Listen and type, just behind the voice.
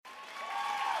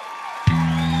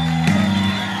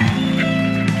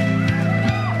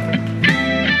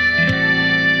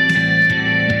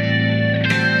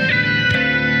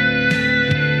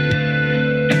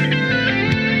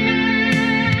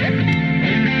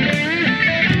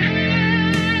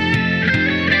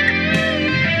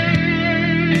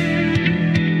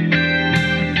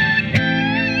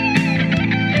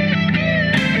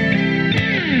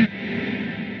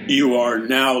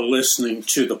listening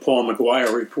to the Paul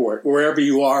McGUIRE Report. Wherever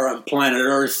you are on planet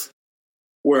Earth,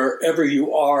 wherever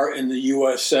you are in the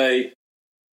USA,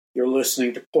 you're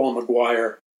listening to Paul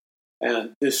McGUIRE.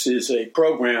 And this is a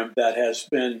program that has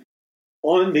been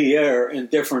on the air in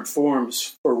different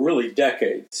forms for really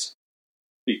decades,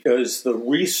 because the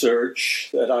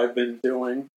research that I've been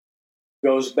doing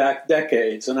goes back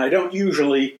decades. And I don't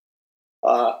usually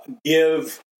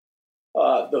give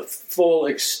the full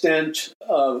extent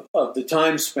of the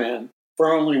time span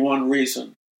for only one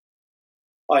reason.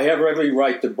 I have every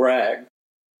right to brag.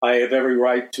 I have every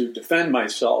right to defend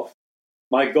myself.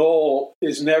 My goal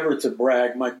is never to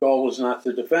brag. My goal is not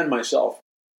to defend myself.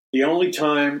 The only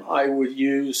time I would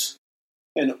use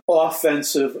an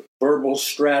offensive verbal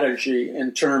strategy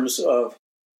in terms of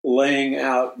laying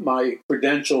out my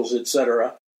credentials,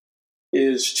 etc.,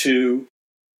 is to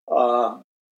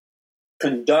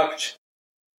conduct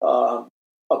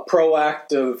a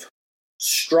proactive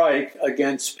strike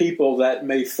against people that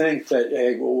may think that,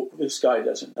 hey, well, this guy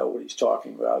doesn't know what he's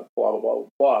talking about, blah, blah, blah,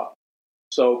 blah.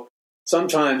 So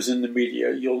sometimes in the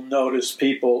media, you'll notice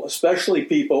people, especially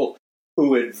people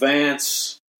who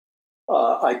advance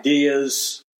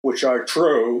ideas which are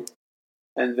true,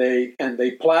 and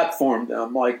they platform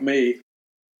them, like me,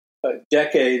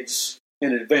 decades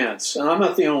in advance. And I'm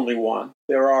not the only one.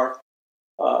 There are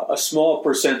a small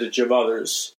percentage of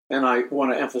others, and I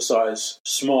want to emphasize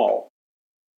small.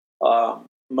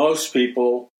 Most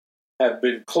people have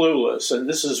been clueless, and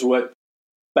this is what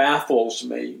baffles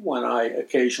me when I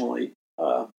occasionally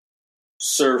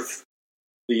surf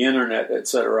the internet,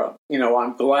 etc. You know,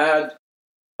 I'm glad,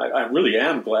 I really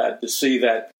am glad to see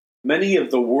that many of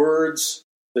the words,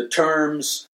 the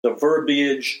terms, the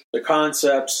verbiage, the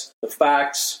concepts, the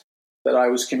facts that I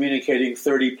was communicating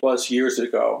 30 plus years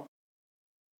ago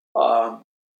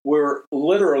were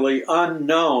literally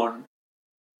unknown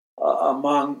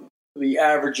among the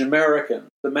average American,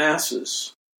 the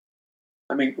masses.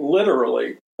 I mean,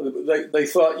 literally, they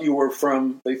thought you were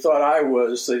from, they thought I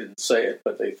was, they didn't say it,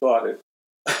 but they thought it.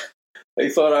 They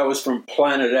thought I was from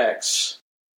Planet X.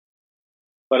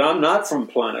 But I'm not from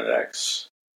Planet X.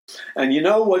 And you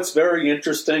know what's very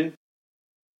interesting?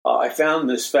 I found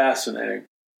this fascinating.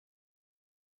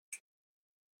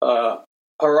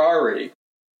 Harari,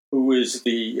 who is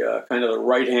the kind of the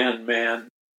right-hand man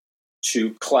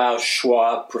to Klaus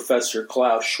Schwab, Professor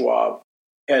Klaus Schwab,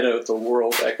 head of the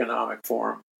World Economic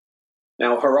Forum.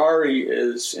 Now, Harari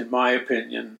is, in my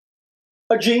opinion,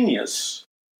 a genius,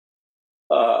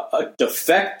 a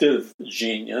defective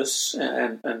genius,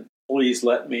 and please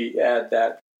let me add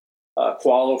that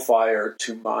qualifier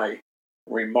to my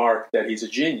remark that he's a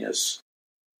genius.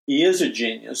 He is a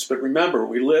genius, but remember,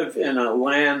 we live in a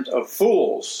land of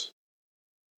fools.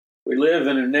 We live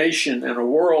in a nation and a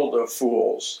world of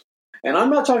fools. And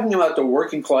I'm not talking about the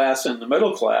working class and the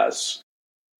middle class,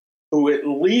 who at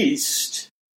least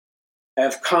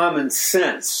have common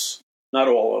sense. Not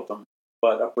all of them,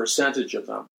 but a percentage of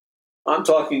them. I'm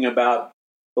talking about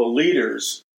the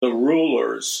leaders, the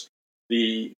rulers,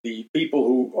 the people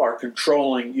who are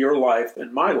controlling your life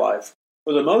and my life.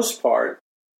 For the most part,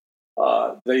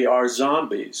 they are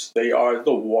zombies. They are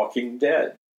the walking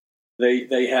dead.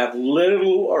 They have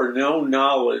little or no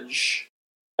knowledge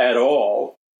at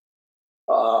all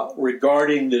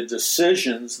regarding the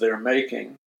decisions they're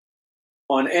making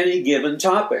on any given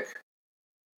topic.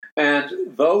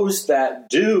 And those that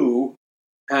do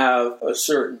have a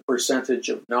certain percentage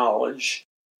of knowledge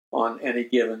on any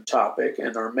given topic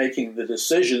and are making the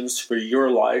decisions for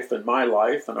your life and my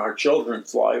life and our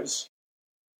children's lives,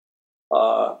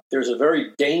 there's a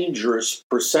very dangerous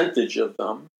percentage of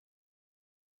them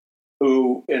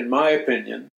who, in my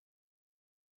opinion,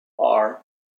 are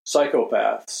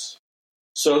psychopaths,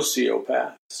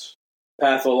 sociopaths,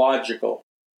 pathological.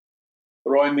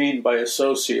 What do I mean by a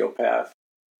sociopath?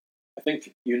 I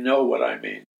think you know what I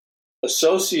mean. A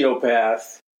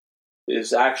sociopath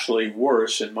is actually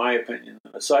worse, in my opinion,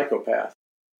 than a psychopath,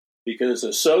 because a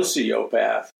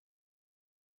sociopath,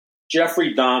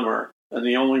 Jeffrey Dahmer, and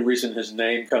the only reason his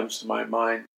name comes to my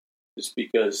mind is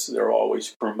because they're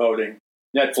always promoting.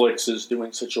 Netflix is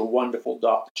doing such a wonderful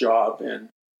job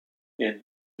in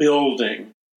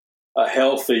building a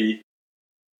healthy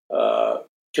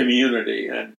community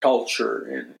and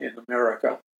culture in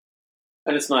America.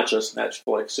 And it's not just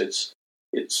Netflix,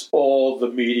 it's all the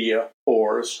media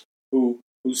whores who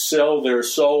sell their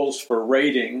souls for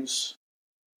ratings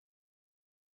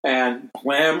and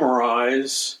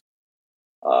glamorize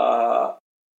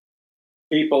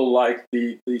people like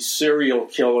the serial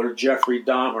killer Jeffrey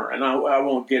Dahmer. And I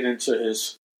won't get into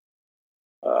his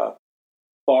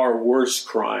far worse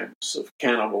crimes of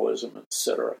cannibalism,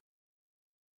 etc.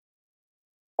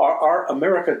 our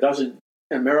America,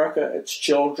 its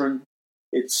children,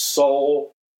 its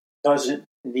soul doesn't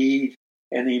need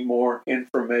any more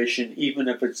information, even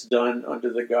if it's done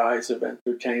under the guise of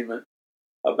entertainment,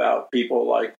 about people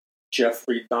like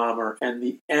Jeffrey Dahmer and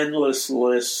the endless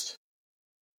list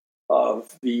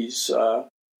of these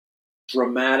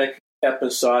dramatic,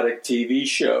 episodic TV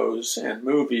shows and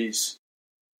movies,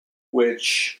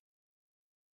 which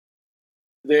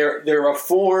they're a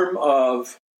form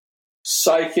of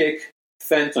psychic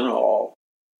fentanyl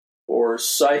or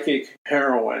psychic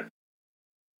heroin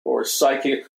or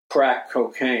psychic crack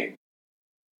cocaine.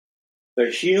 The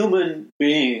human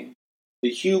being, the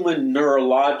human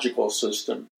neurological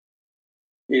system,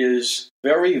 is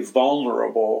very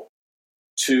vulnerable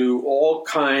to all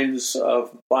kinds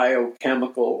of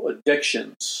biochemical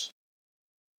addictions.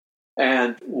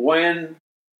 And when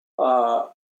a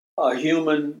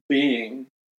human being,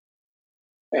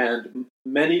 and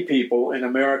many people in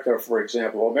America, for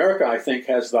example, America, I think,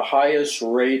 has the highest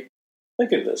rate.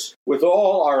 Think of this. With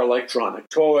all our electronic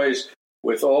toys,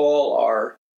 with all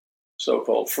our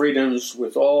so-called freedoms,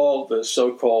 with all the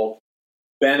so-called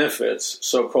benefits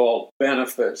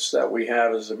that we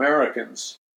have as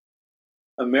Americans,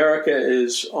 America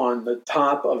is on the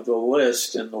top of the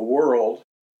list in the world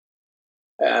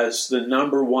as the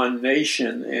number one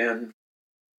nation in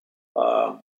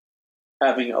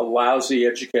having a lousy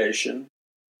education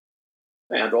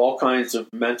and all kinds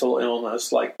of mental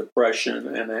illness like depression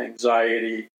and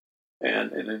anxiety,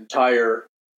 and an entire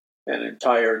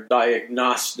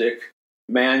diagnostic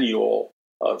manual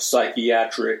of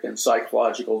psychiatric and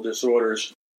psychological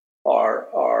disorders are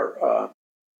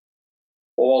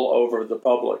all over the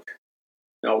public.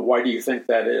 Now, why do you think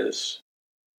that is?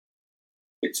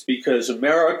 It's because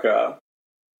America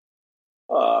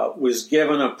was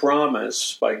given a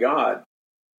promise by God.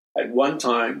 At one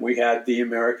time, we had the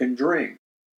American dream.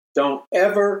 Don't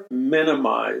ever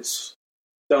minimize.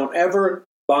 Don't ever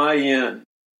buy in.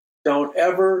 Don't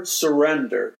ever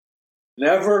surrender.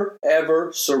 Never,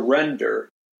 ever surrender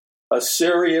a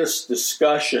serious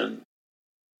discussion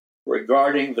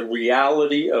regarding the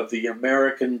reality of the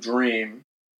American dream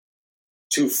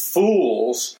to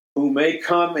fools who may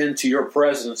come into your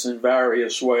presence in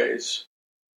various ways.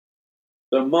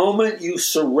 The moment you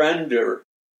surrender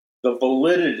the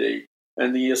validity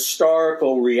and the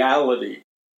historical reality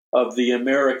of the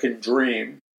American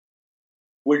dream,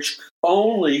 which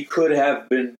only could have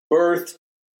been birthed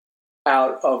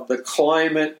out of the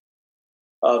climate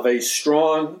of a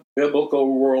strong biblical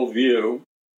worldview,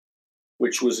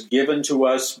 which was given to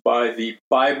us by the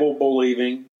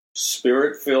Bible-believing,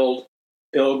 Spirit-filled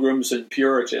Pilgrims and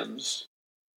Puritans.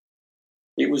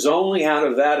 It was only out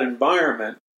of that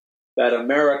environment that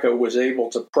America was able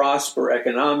to prosper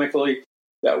economically,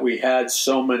 that we had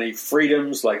so many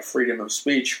freedoms like freedom of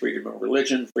speech, freedom of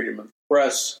religion, freedom of the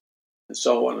press, and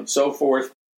so on and so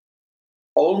forth.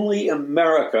 Only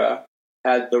America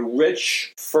had the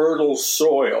rich, fertile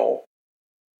soil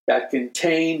that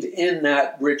contained in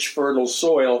that rich, fertile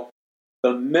soil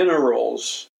the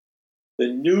minerals, the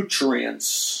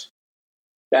nutrients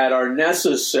that are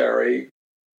necessary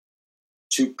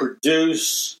to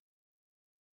produce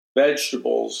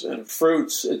vegetables and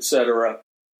fruits, etc.,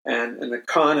 and an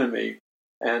economy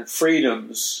and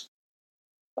freedoms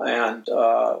and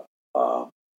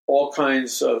all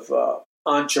kinds of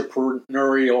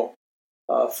entrepreneurial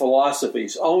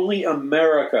philosophies. Only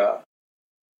America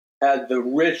had the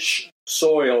rich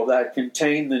soil that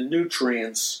contained the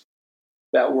nutrients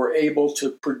that were able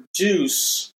to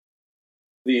produce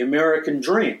the American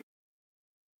dream.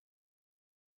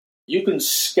 You can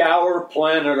scour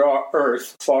planet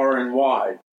Earth far and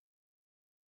wide.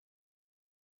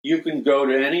 You can go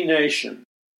to any nation.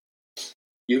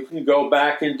 You can go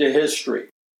back into history.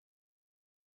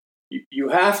 You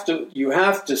have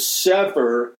to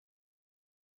sever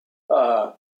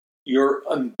your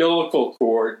umbilical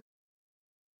cord.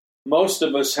 Most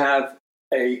of us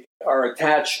are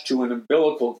attached to an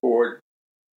umbilical cord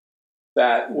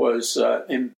that was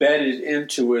embedded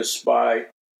into us by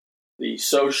the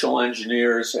social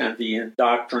engineers and the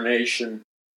indoctrination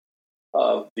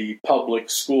of the public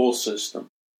school system,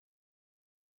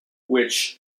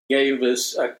 which gave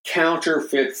us a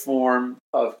counterfeit form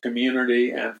of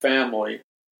community and family.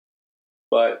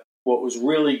 But what was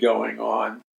really going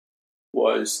on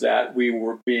was that we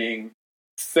were being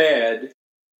fed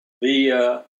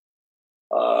via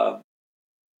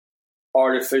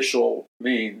artificial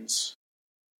means.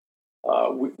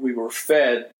 We were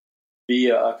fed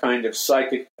via a kind of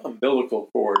psychic umbilical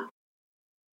cord,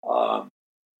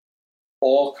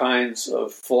 all kinds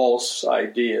of false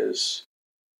ideas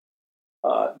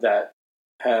that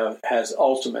has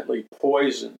ultimately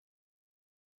poisoned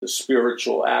the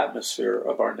spiritual atmosphere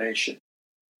of our nation.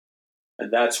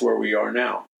 And that's where we are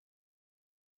now.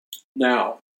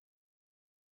 Now,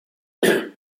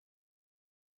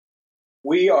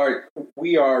 we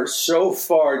are so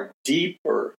far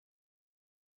deeper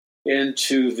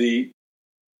into the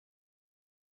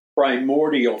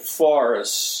primordial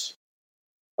forests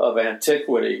of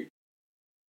antiquity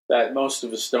that most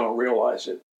of us don't realize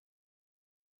it.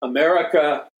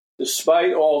 America,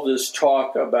 despite all this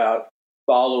talk about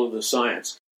follow the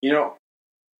science,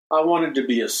 I wanted to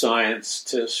be a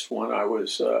scientist when I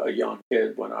was a young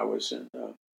kid, when I was in,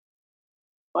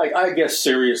 I guess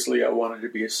seriously, I wanted to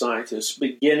be a scientist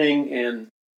beginning in,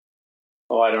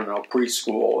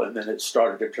 preschool, and then it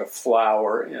started to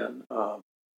flower in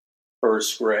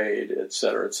first grade, et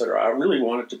cetera, et cetera. I really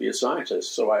wanted to be a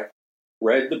scientist, so I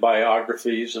read the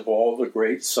biographies of all the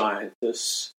great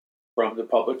scientists from the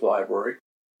public library.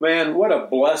 Man, what a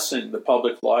blessing the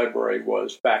public library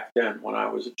was back then when I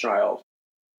was a child.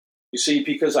 You see,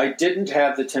 because I didn't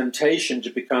have the temptation to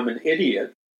become an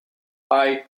idiot,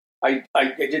 I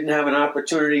didn't have an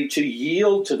opportunity to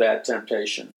yield to that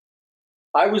temptation.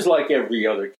 I was like every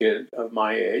other kid of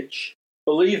my age.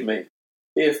 Believe me,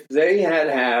 if they had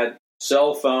had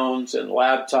cell phones and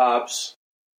laptops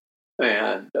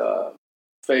and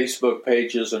Facebook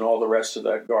pages and all the rest of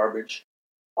that garbage,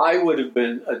 I would have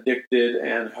been addicted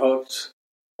and hooked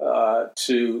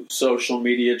to social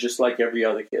media just like every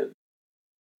other kid.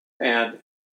 And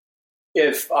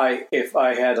if I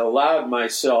had allowed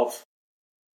myself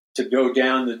to go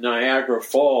down the Niagara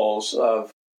Falls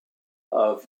of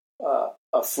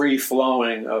a free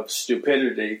flowing of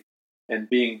stupidity and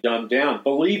being dumbed down,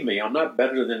 believe me, I'm not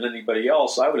better than anybody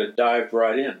else. I would have dived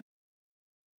right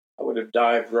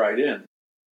in.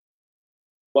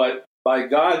 But by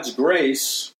God's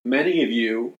grace, many of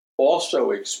you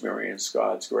also experienced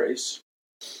God's grace.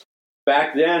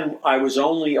 Back then, I was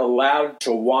only allowed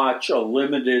to watch a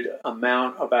limited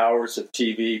amount of hours of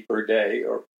TV per day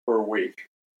or per week.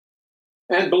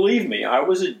 And believe me, I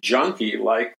was a junkie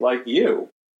like you.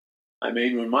 I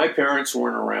mean, when my parents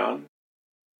weren't around,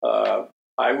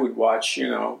 I would watch,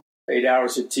 8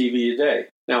 hours of TV a day.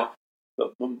 Now,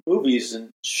 the movies and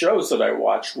shows that I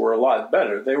watched were a lot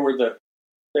better. They were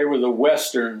the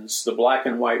westerns, the black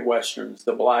and white westerns,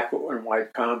 the black and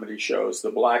white comedy shows,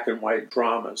 the black and white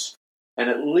dramas. And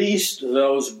at least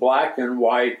those black and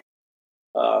white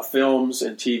films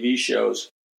and TV shows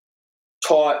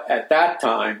taught at that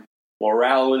time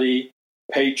morality,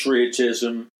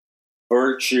 patriotism,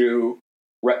 virtue,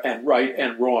 and right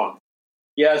and wrong.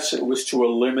 Yes, it was to a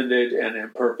limited and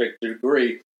imperfect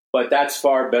degree, but that's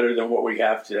far better than what we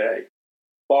have today.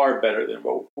 Far better than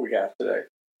what we have today.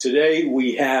 Today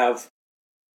we have,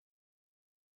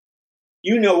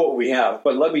 what we have,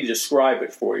 but let me describe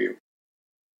it for you.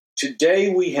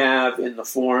 Today we have, in the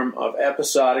form of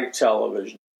episodic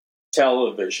television,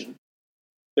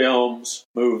 films,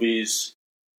 movies,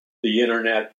 the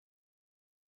internet,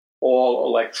 all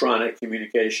electronic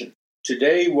communication.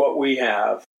 Today what we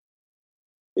have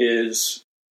is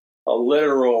a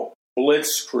literal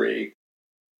blitzkrieg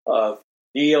of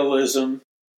nihilism,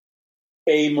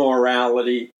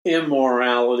 amorality,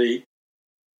 immorality,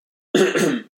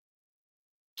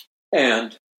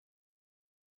 and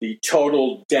the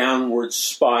total downward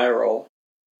spiral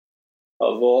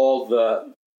of all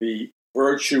the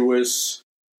virtuous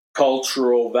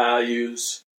cultural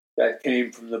values that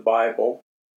came from the Bible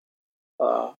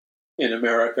in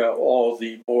America, all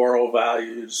the moral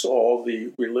values, all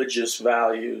the religious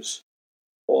values,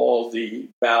 all the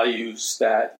values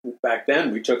that back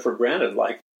then we took for granted,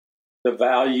 like the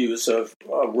values of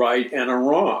a right and a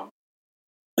wrong.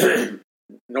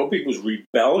 Nobody was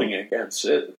rebelling against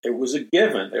it. It was a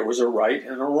given. There was a right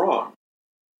and a wrong.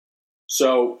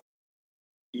 So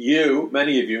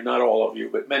many of you, not all of you,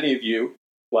 but many of you,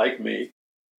 like me,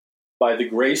 by the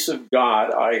grace of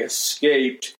God, I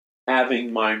escaped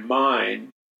having my mind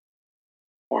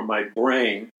or my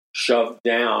brain shoved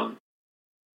down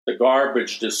the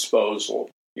garbage disposal,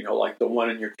 like the one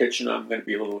in your kitchen. I'm going to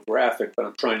be a little graphic, but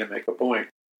I'm trying to make a point.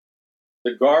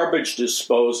 The garbage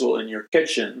disposal in your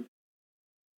kitchen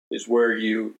is where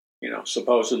you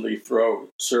supposedly throw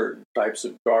certain types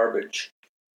of garbage.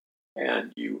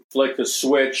 And you flick a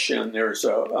switch and there's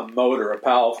a motor, a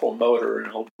powerful motor, and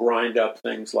it'll grind up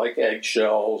things like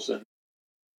eggshells and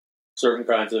certain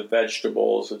kinds of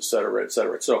vegetables, et cetera, et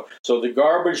cetera. So the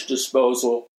garbage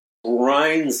disposal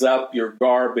grinds up your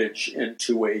garbage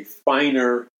into a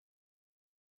finer,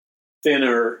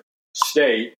 thinner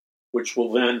state, which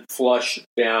will then flush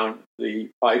down the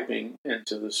piping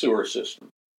into the sewer system.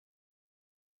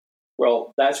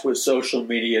 Well, that's what social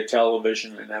media,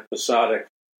 television, and episodic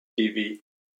TV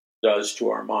does to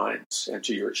our minds and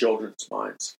to your children's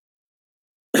minds.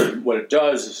 What it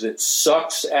does is it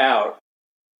sucks out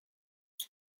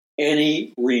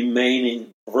any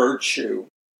remaining virtue,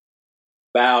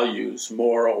 values,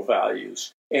 moral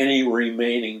values, any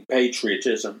remaining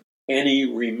patriotism,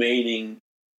 any remaining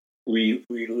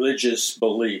religious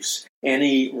beliefs,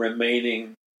 any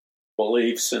remaining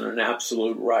beliefs in an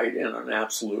absolute right and an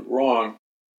absolute wrong.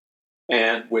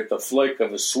 And with the flick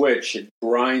of a switch, it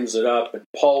grinds it up and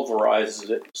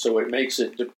pulverizes it, so it makes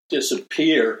it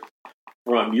disappear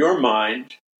from your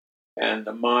mind and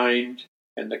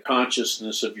the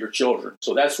consciousness of your children.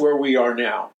 So that's where we are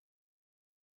now.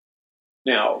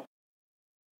 Now,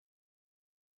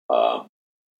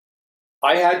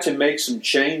 I had to make some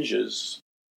changes,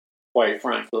 quite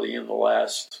frankly, in the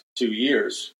last 2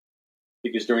 years,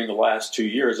 because during the last 2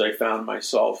 years, I found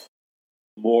myself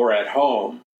more at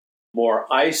home, more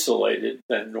isolated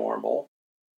than normal,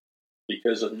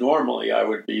 because normally I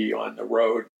would be on the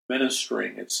road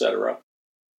ministering, etc.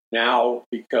 Now,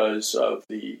 because of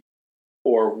the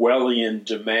Orwellian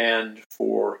demand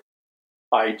for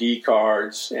ID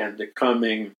cards and the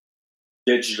coming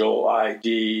digital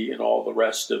ID and all the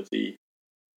rest of the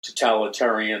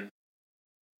totalitarian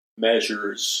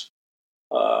measures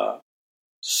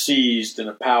seized in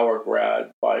a power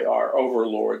grab by our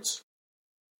overlords,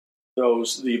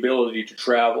 the ability to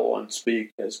travel and speak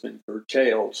has been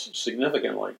curtailed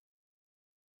significantly.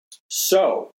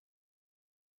 So,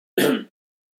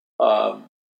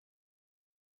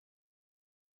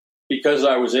 because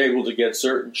I was able to get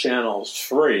certain channels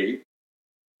free,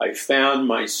 I found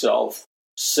myself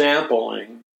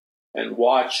sampling and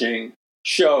watching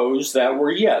shows that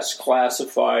were, yes,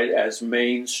 classified as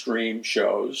mainstream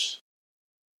shows.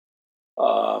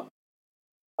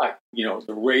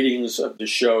 The ratings of the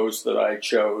shows that I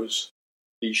chose,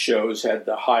 these shows had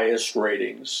the highest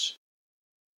ratings.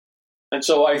 And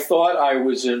so I thought I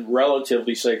was in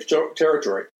relatively safe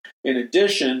territory. In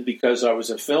addition, because I was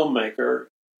a filmmaker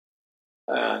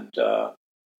and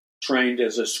trained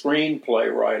as a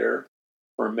screenplay writer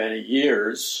for many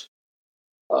years,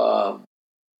 I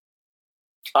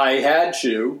had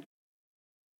to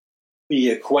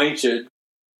be acquainted,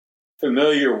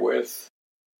 familiar with,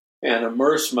 and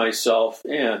immerse myself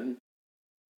in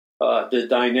the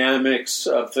dynamics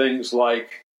of things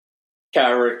like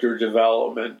character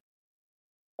development,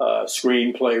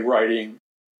 screenplay writing,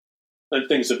 and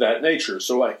things of that nature,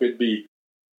 so I could be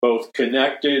both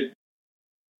connected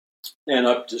and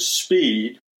up to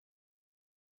speed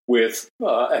with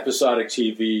episodic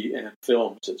TV and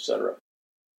films, etc.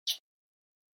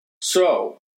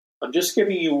 So, I'm just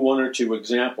giving you one or two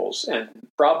examples, and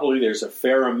probably there's a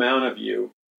fair amount of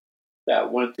you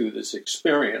that went through this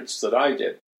experience that I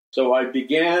did. So what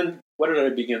did I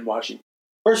begin watching?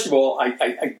 First of all,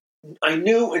 I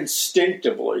knew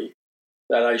instinctively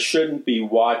that I shouldn't be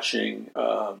watching,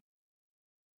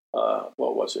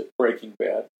 Breaking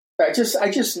Bad. I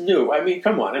just knew. I mean,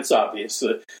 come on, it's obvious.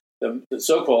 The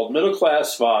so-called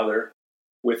middle-class father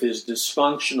with his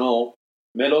dysfunctional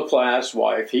middle-class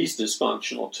wife, he's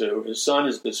dysfunctional too. His son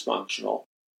is dysfunctional.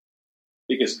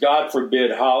 Because God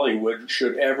forbid Hollywood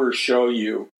should ever show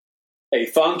you a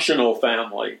functional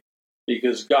family.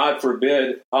 Because God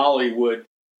forbid Hollywood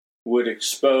would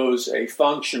expose a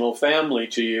functional family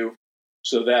to you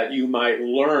so that you might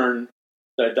learn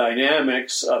the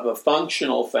dynamics of a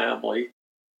functional family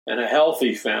and a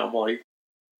healthy family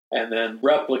and then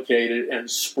replicate it and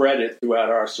spread it throughout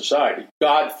our society.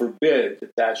 God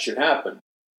forbid that should happen.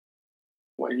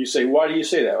 When you say, why do you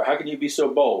say that? How can you be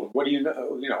so bold? What do you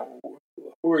know?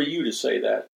 Who are you to say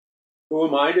that? Who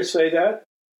am I to say that?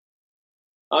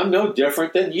 I'm no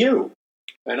different than you.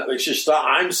 And it's just,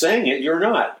 I'm saying it, you're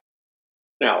not.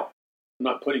 Now, I'm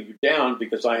not putting you down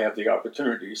because I have the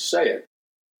opportunity to say it.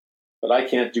 But I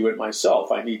can't do it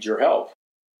myself. I need your help.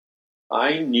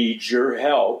 I need your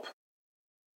help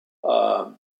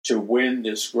to win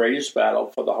this greatest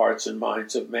battle for the hearts and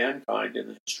minds of mankind in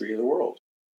the history of the world.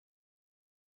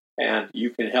 And you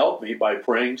can help me by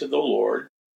praying to the Lord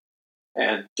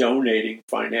and donating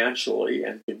financially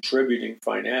and contributing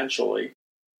financially,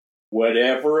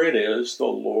 whatever it is the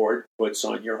Lord puts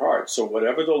on your heart. So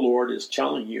whatever the Lord is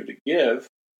telling you to give,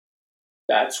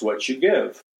 that's what you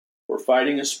give. We're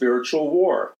fighting a spiritual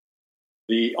war.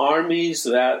 The armies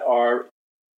that are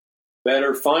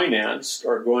better financed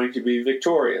are going to be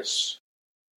victorious.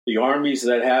 The armies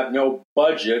that have no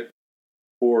budget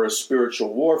for a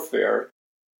spiritual warfare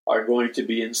are going to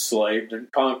be enslaved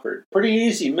and conquered. Pretty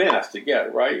easy math to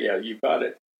get, right? Yeah, you got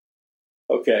it.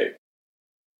 Okay.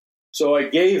 So I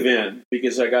gave in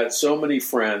because I got so many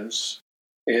friends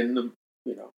in the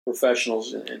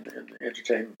professionals in the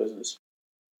entertainment business,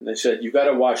 and they said, "You got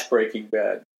to watch Breaking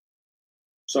Bad."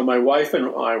 So my wife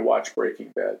and I watched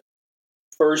Breaking Bad.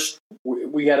 First,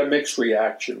 we had a mixed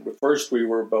reaction. First, we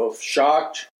were both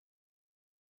shocked,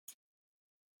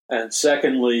 and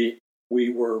secondly,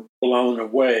 we were blown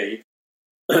away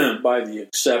by the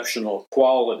exceptional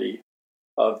quality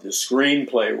of the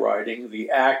screenplay writing, the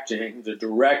acting, the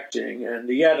directing, and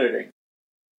the editing.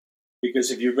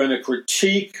 Because if you're going to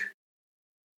critique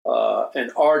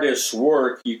an artist's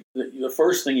work, the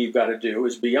first thing you've got to do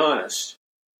is be honest.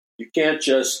 You can't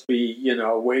just be,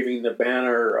 waving the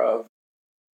banner of.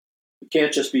 You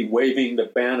can't just be waving the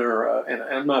banner. And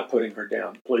I'm not putting her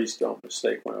down. Please don't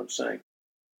mistake what I'm saying.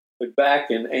 But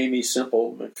back in Amy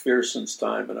Semple McPherson's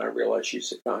time, and I realize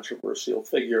she's a controversial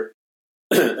figure,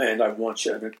 and I want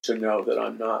you to know that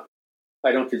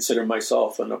I don't consider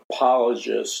myself an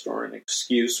apologist or an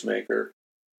excuse maker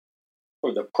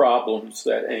for the problems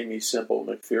that Amy Semple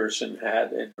McPherson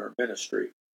had in her ministry,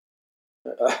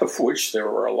 of which there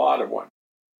were a lot of them,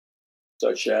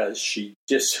 such as she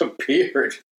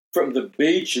disappeared from the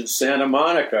beach in Santa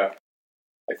Monica.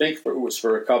 I think it was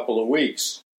for a couple of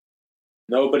weeks.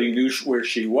 Nobody knew where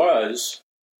she was,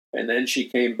 and then she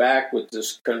came back with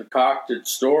this concocted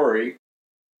story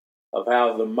of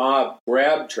how the mob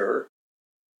grabbed her,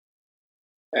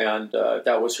 and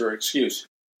that was her excuse.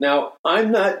 Now,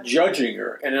 I'm not judging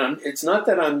her, and it's not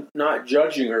that I'm not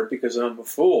judging her because I'm a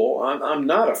fool. I'm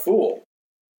not a fool.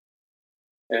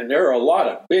 And there are a lot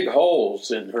of big holes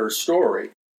in her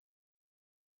story.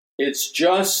 It's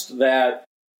just that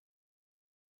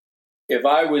if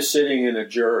I was sitting in a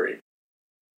jury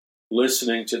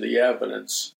listening to the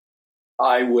evidence,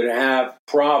 I would have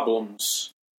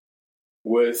problems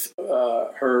with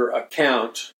her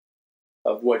account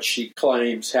of what she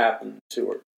claims happened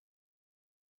to her.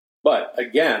 But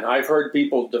again, I've heard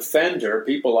people defend her,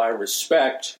 people I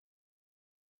respect,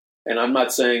 and I'm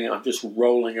not saying I'm just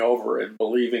rolling over and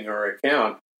believing her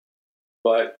account,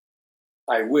 but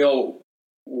I will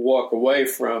walk away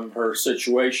from her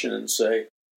situation and say,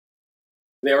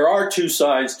 there are two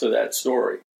sides to that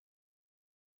story.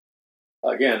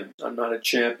 Again, I'm not a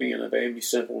champion of Amy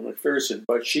Semple McPherson,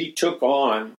 but she took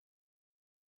on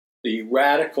the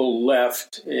radical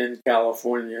left in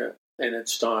California in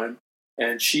its time,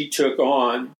 and she took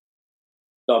on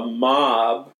the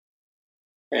mob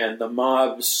and the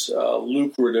mob's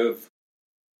lucrative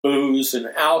booze and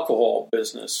alcohol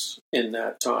business in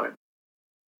that time.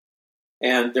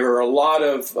 And there are a lot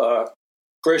of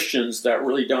Christians that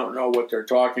really don't know what they're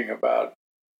talking about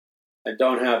and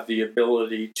don't have the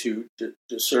ability to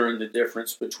discern the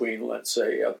difference between, let's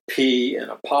say, a pea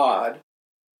and a pod.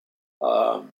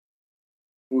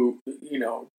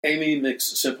 Amy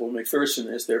Semple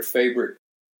McPherson is their favorite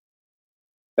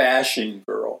bashing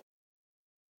girl.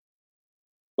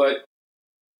 But,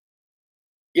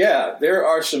 yeah, there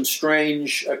are some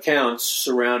strange accounts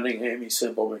surrounding Amy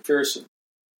Semple McPherson.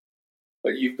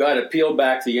 But you've got to peel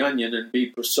back the onion and be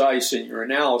precise in your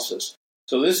analysis.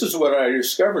 So this is what I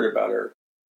discovered about her.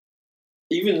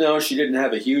 Even though she didn't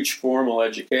have a huge formal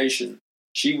education,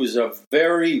 she was a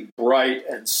very bright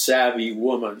and savvy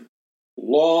woman,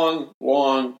 long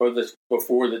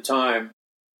before the time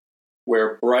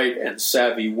where bright and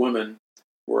savvy women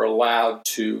were allowed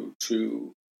to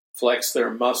flex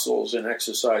their muscles and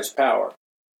exercise power.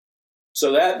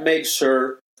 So that makes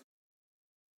her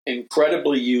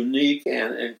incredibly unique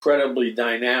and incredibly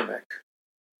dynamic.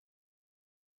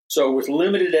 So with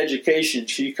limited education,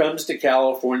 she comes to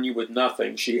California with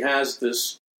nothing. She has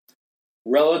this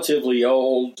relatively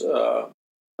old,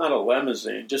 not a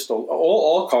limousine, just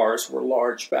all cars were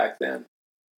large back then.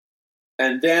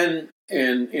 And then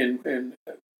in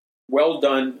well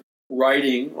done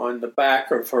writing on the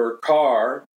back of her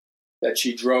car that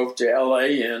she drove to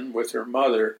L.A. in with her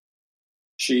mother,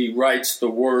 she writes the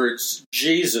words,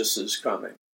 "Jesus is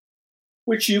coming,"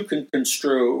 which you can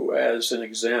construe as an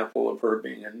example of her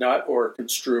being a nut or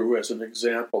construe as an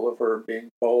example of her being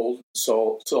bold and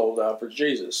sold out for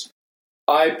Jesus.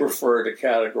 I prefer to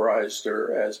categorize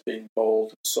her as being bold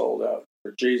and sold out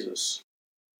for Jesus.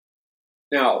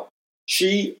 Now,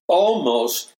 she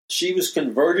was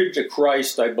converted to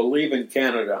Christ, I believe, in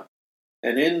Canada.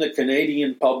 And in the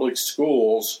Canadian public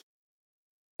schools,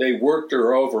 they worked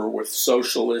her over with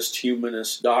socialist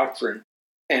humanist doctrine,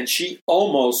 and she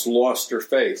almost lost her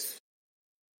faith,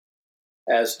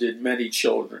 as did many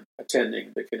children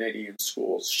attending the Canadian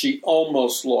schools. She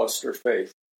almost lost her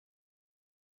faith.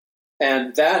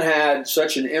 And that had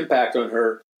such an impact on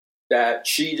her that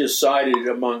she decided,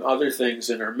 among other things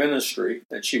in her ministry,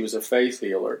 and she was a faith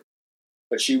healer,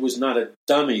 but she was not a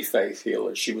dummy faith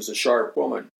healer. She was a sharp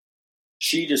woman.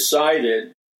 She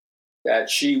decided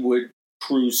that she would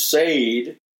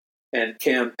crusade and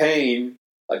campaign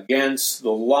against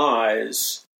the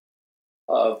lies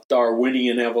of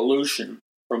Darwinian evolution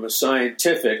from a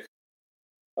scientific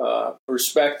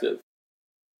perspective.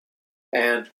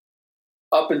 And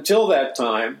up until that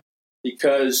time,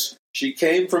 because she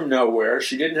came from nowhere,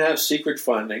 she didn't have secret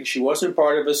funding, she wasn't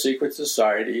part of a secret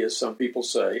society, as some people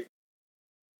say.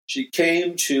 She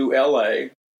came to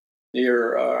L.A.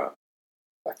 near, I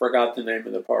forgot the name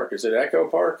of the park. Is it Echo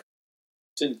Park?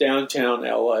 It's in downtown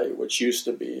L.A., which used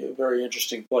to be a very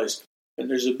interesting place. And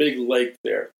there's a big lake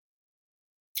there.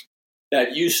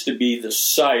 That used to be the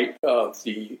site of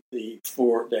the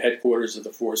headquarters of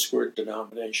the Foursquare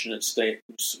denomination. It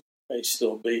may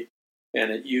still be. And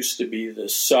it used to be the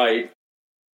site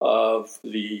of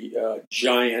the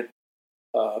giant,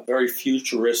 very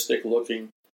futuristic-looking,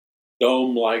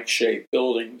 dome-like shaped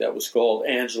building that was called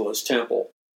Angela's Temple,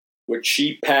 which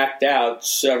she packed out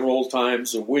several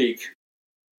times a week.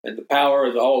 And the power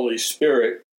of the Holy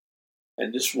Spirit,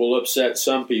 and this will upset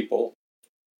some people,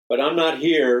 but I'm not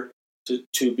here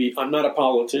I'm not a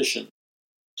politician.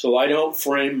 So I don't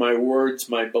frame my words,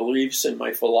 my beliefs, and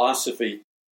my philosophy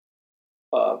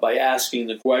by asking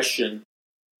the question,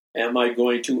 am I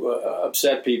going to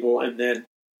upset people, and then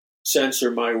censor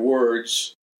my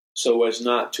words so as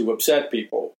not to upset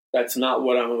people. That's not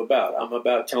what I'm about. I'm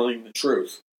about telling the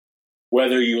truth,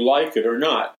 whether you like it or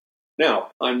not.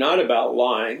 Now, I'm not about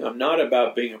lying. I'm not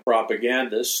about being a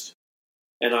propagandist.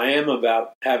 And I am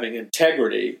about having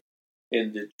integrity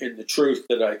in the truth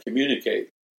that I communicate.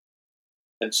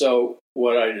 And so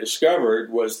what I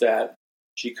discovered was that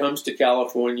she comes to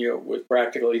California with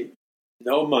practically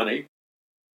no money.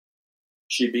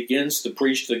 She begins to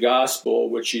preach the gospel,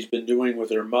 which she's been doing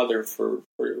with her mother for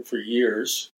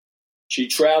years. She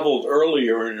traveled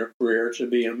earlier in her career to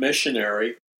be a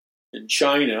missionary in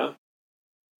China,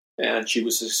 and she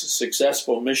was a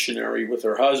successful missionary with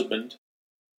her husband.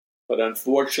 But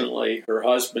unfortunately, her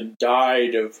husband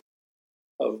died of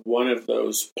one of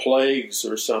those plagues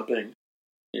or something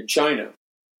in China.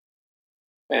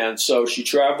 And so she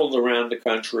traveled around the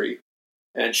country,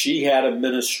 and she had a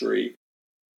ministry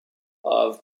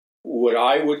of what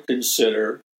I would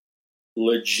consider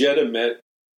legitimate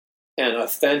and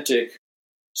authentic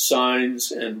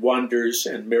signs and wonders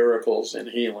and miracles and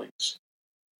healings.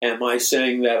 Am I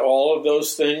saying that all of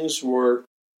those things were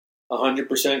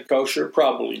 100% kosher?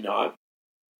 Probably not.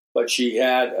 But she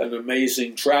had an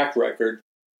amazing track record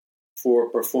for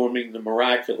performing the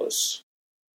miraculous.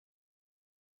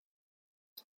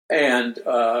 And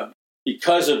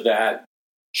because of that,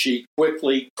 she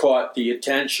quickly caught the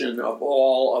attention of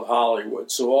all of Hollywood.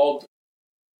 So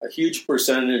a huge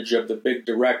percentage of the big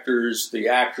directors, the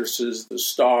actresses, the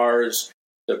stars,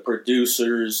 the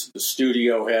producers, the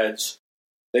studio heads,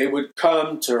 they would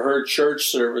come to her church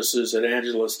services at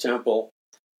Angela's Temple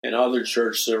and other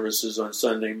church services on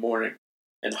Sunday morning.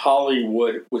 And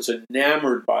Hollywood was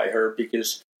enamored by her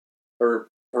because her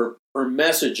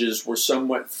messages were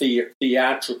somewhat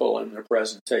theatrical in their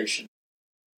presentation.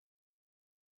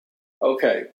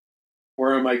 Okay,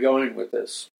 where am I going with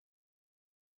this?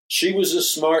 She was a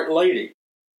smart lady,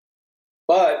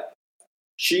 but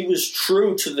she was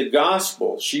true to the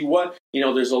gospel.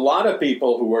 There's a lot of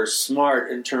people who are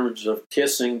smart in terms of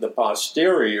kissing the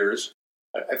posteriors.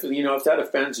 If that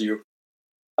offends you,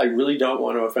 I really don't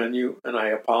want to offend you, and I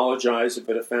apologize if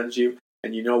it offends you.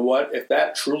 And you know what? If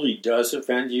that truly does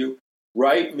offend you,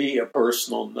 write me a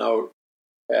personal note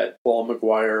at Paul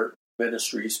McGUIRE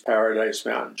Ministries, Paradise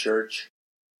Mountain Church,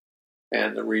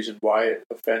 and the reason why it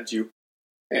offends you.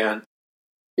 And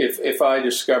if I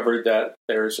discovered that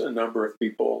there's a number of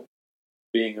people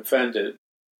being offended,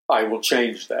 I will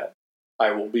change that.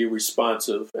 I will be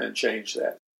responsive and change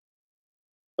that.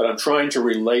 But I'm trying to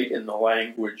relate in the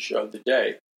language of the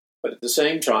day. But at the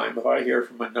same time, if I hear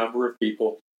from a number of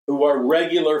people who are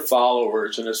regular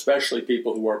followers, and especially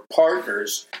people who are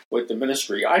partners with the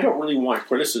ministry, I don't really want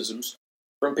criticisms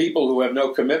from people who have no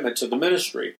commitment to the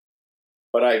ministry.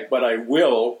 But I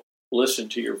will listen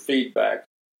to your feedback.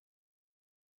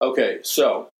 Okay,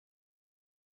 so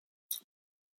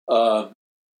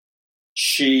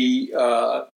she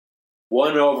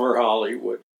won over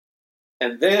Hollywood.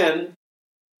 And then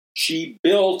she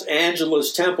built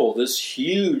Angela's Temple, this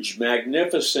huge,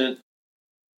 magnificent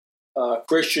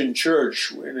Christian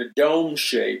church in a dome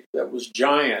shape that was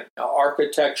giant,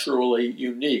 architecturally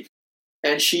unique.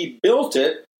 And she built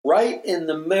it right in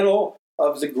the middle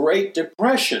of the Great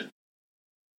Depression.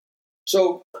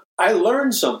 So I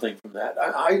learned something from that.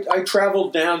 I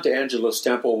traveled down to Angela's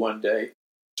Temple one day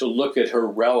to look at her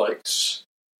relics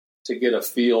to get a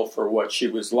feel for what she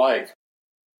was like.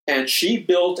 And she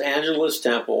built Angelus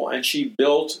Temple, and she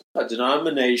built a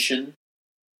denomination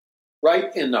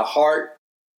right in the heart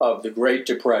of the Great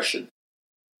Depression.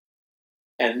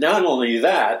 And not only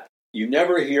that, you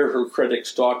never hear her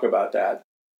critics talk about that,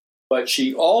 but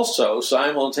she also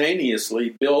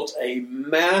simultaneously built a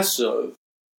massive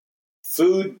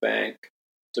food bank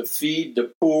to feed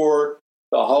the poor,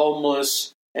 the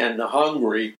homeless, and the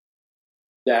hungry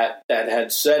that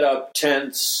had set up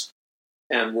tents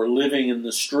and were living in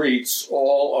the streets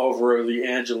all over the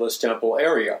Angelus Temple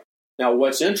area. Now,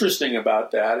 what's interesting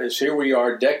about that is here we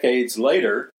are decades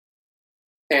later,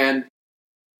 and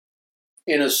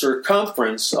in a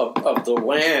circumference of the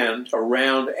land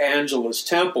around Angelus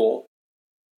Temple,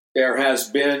 there has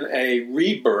been a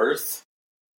rebirth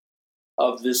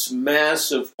of this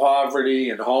massive poverty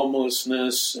and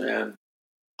homelessness and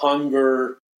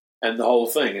hunger and the whole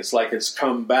thing. It's like it's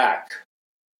come back.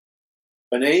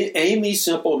 But Amy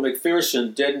Semple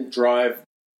McPherson didn't drive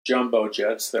jumbo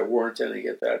jets. There weren't any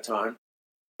at that time.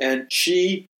 And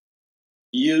she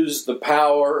used the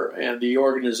power and the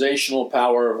organizational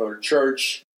power of her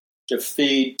church to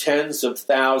feed tens of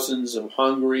thousands of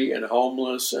hungry and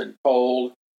homeless and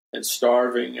cold and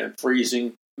starving and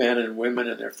freezing men and women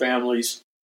and their families,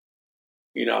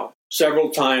 several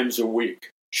times a week.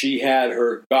 She had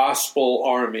her gospel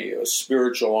army, a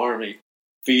spiritual army,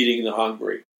 feeding the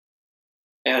hungry.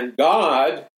 And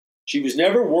God, she was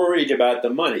never worried about the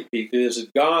money because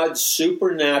God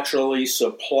supernaturally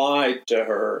supplied to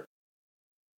her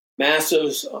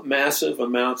massive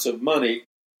amounts of money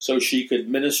so she could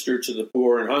minister to the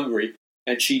poor and hungry.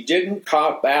 And she didn't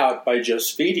cop out by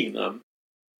just feeding them.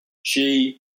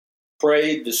 She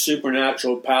prayed the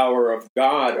supernatural power of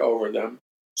God over them,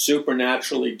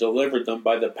 supernaturally delivered them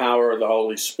by the power of the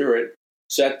Holy Spirit,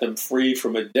 set them free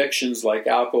from addictions like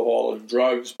alcohol and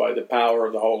drugs by the power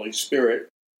of the Holy Spirit,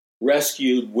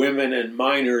 rescued women and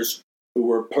minors who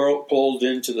were pulled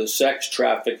into the sex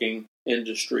trafficking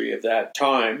industry of that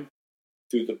time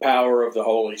through the power of the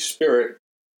Holy Spirit,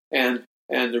 and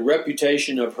the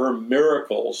reputation of her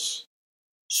miracles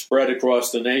spread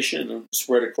across the nation and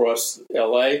spread across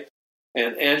L.A.,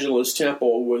 and Angelus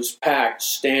Temple was packed,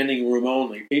 standing room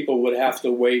only. People would have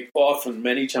to wait often,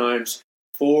 many times,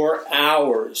 4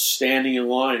 hours standing in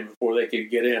line before they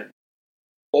could get in.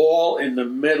 All in the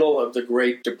middle of the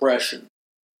Great Depression,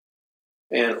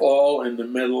 and all in the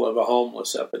middle of a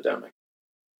homeless epidemic.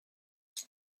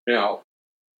 Now,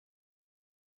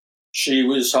 she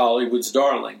was Hollywood's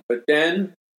darling, but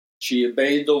then she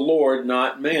obeyed the Lord,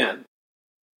 not man.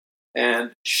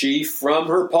 And she, from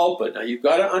her pulpit, now you've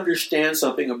got to understand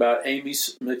something about Amy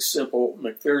Semple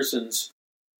McPherson's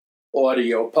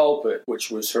audio pulpit,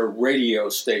 which was her radio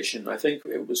station. I think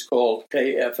it was called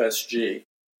KFSG.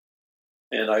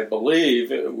 And I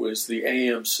believe it was the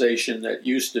AM station that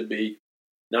used to be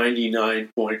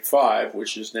 99.5,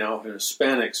 which is now a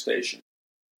Hispanic station.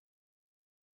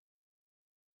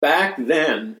 Back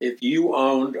then, if you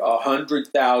owned a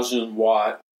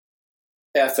 100,000-watt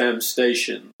FM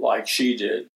station like she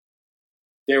did,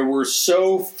 there were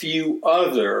so few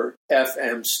other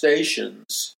FM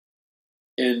stations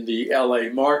in the LA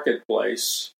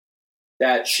marketplace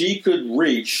that she could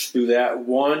reach through that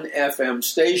one FM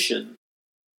station.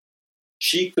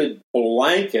 She could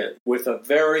blanket with a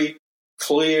very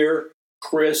clear,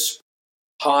 crisp,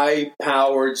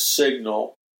 high-powered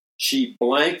signal. She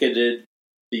blanketed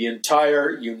the entire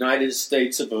United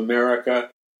States of America.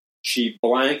 She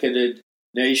blanketed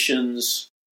nations,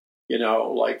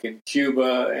 like in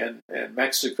Cuba and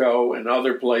Mexico and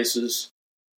other places.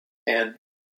 And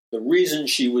the reason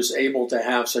she was able to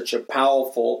have such a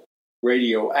powerful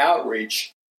radio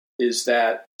outreach is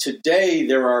that today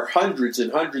there are hundreds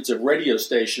and hundreds of radio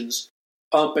stations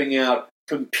pumping out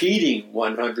competing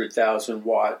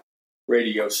 100,000-watt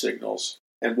radio signals.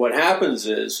 And what happens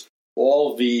is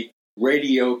all the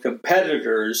radio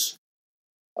competitors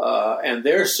and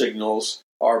their signals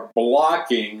are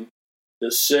blocking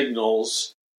the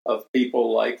signals of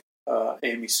people like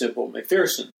Amy Semple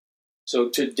McPherson. So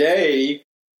today,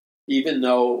 even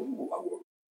though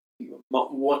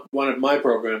one of my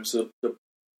programs, the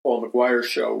Paul McGUIRE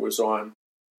show, was on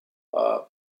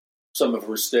some of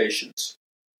her stations,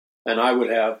 and I would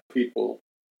have people,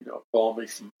 call me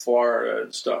from Florida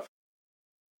and stuff.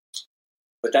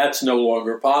 But that's no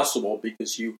longer possible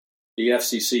because the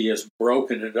FCC has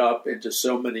broken it up into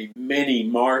so many mini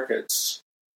markets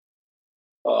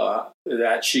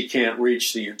that she can't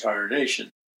reach the entire nation.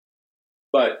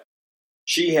 But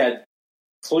she had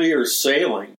clear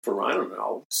sailing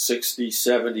for, 60,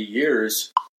 70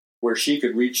 years where she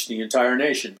could reach the entire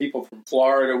nation. People from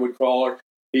Florida would call her,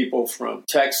 people from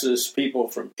Texas, people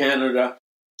from Canada.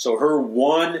 So her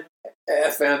one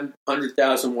FM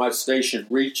 100,000 watt station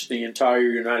reached the entire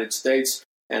United States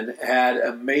and had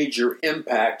a major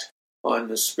impact on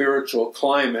the spiritual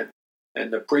climate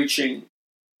and the preaching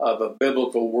of a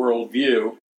biblical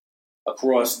worldview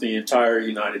across the entire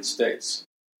United States.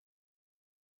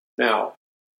 Now,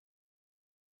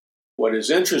 what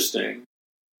is interesting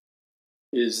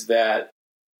is that,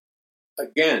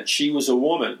 again, she was a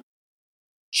woman.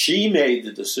 She made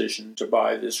the decision to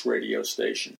buy this radio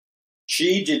station.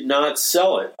 She did not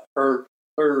sell it.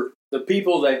 The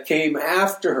people that came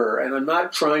after her, and I'm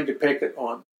not trying to pick it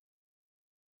on,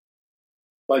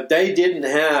 but they didn't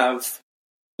have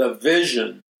the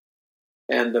vision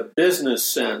and the business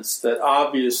sense that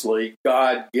obviously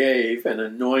God gave and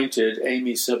anointed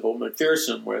Aimee Semple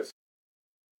McPherson with.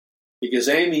 Because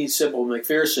Aimee Semple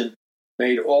McPherson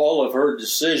made all of her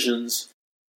decisions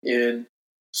in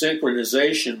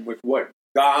synchronization with what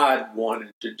God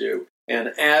wanted to do. And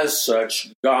as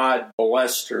such, God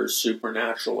blessed her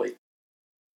supernaturally.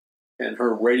 And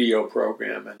her radio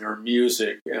program and her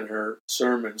music and her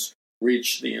sermons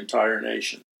reached the entire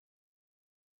nation.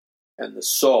 And the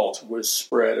salt was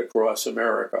spread across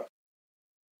America.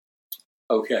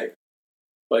 Okay.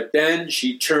 But then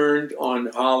she turned on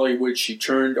Hollywood. She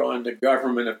turned on the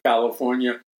government of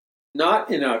California, not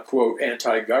in a, quote,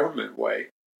 anti-government way,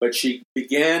 but she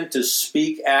began to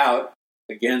speak out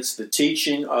against the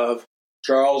teaching of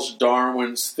Charles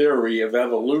Darwin's theory of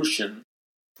evolution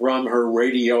from her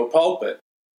radio pulpit.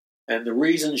 And the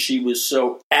reason she was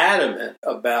so adamant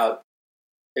about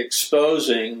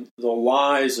exposing the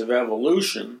lies of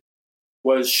evolution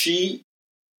was she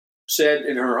said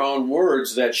in her own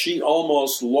words that she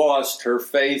almost lost her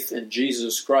faith in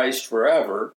Jesus Christ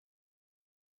forever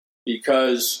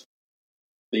because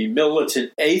the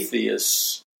militant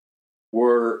atheists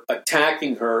were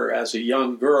attacking her as a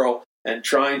young girl and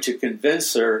trying to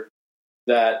convince her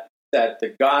that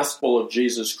the gospel of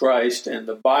Jesus Christ and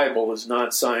the Bible is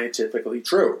not scientifically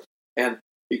true. And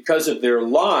because of their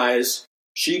lies,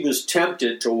 she was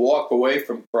tempted to walk away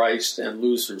from Christ and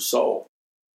lose her soul.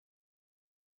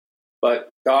 But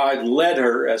God led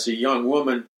her as a young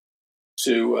woman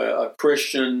to a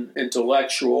Christian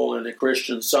intellectual and a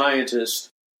Christian scientist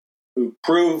who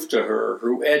proved to her,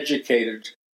 who educated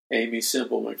Aimee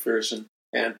Semple McPherson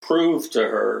and proved to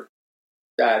her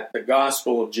that the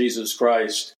gospel of Jesus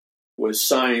Christ was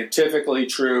scientifically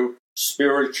true,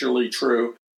 spiritually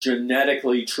true,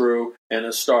 genetically true, and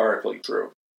historically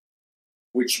true.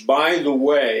 Which, by the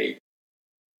way,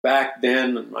 back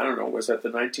then, I don't know, was that the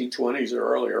 1920s or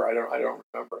earlier? I don't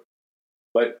remember.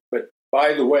 But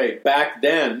by the way, back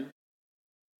then,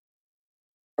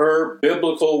 her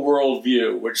biblical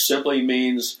worldview, which simply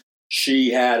means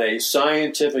she had a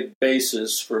scientific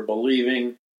basis for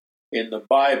believing in the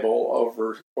Bible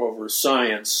over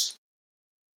science,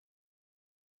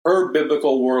 her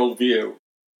biblical worldview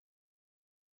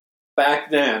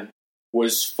back then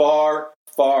was far,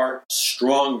 far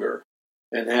stronger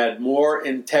and had more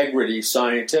integrity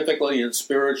scientifically and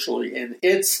spiritually in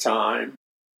its time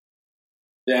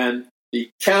than the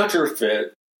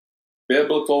counterfeit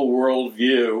biblical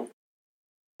worldview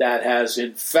that has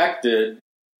infected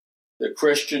the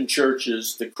Christian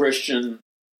churches, the Christian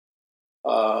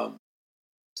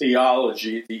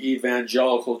theology, the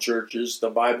evangelical churches, the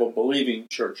Bible-believing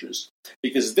churches.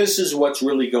 Because this is what's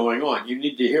really going on. You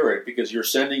need to hear it because you're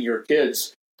sending your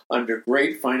kids under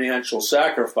great financial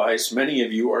sacrifice. Many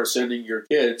of you are sending your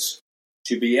kids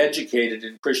to be educated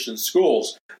in Christian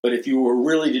schools. But if you were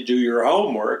really to do your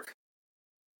homework,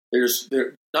 there's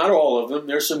not all of them.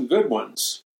 There's some good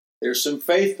ones. There's some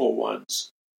faithful ones.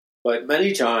 But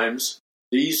many times,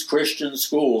 these Christian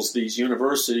schools, these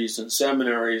universities and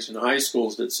seminaries and high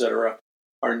schools, etc.,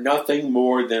 are nothing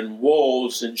more than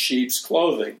wolves in sheep's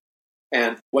clothing.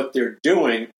 And what they're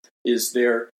doing is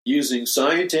they're using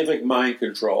scientific mind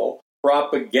control,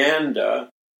 propaganda,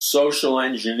 social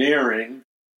engineering,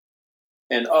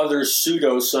 and other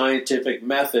pseudo-scientific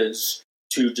methods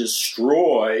to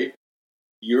destroy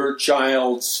your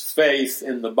child's faith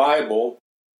in the Bible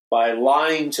by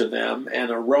lying to them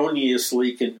and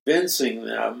erroneously convincing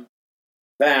them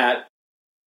that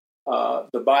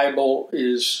the Bible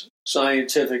is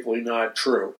scientifically not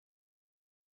true.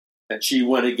 And she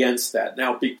went against that.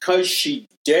 Now, because she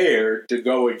dared to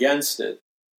go against it,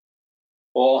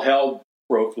 all hell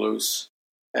broke loose,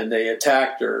 and they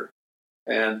attacked her.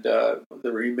 And the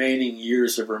remaining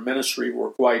years of her ministry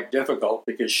were quite difficult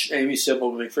because Aimee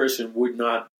Semple McPherson would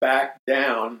not back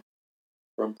down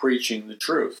from preaching the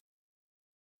truth.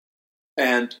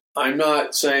 And I'm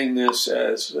not saying this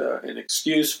as an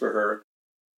excuse for her,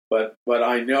 but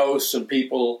I know some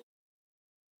people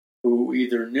who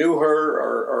either knew her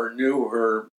or knew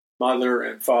her mother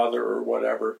and father or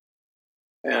whatever,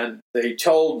 and they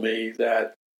told me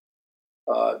that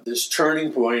this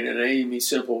turning point in Amy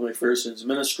Semple McPherson's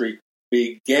ministry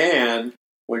began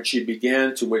when she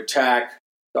began to attack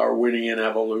Darwinian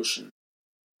evolution,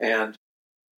 and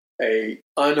a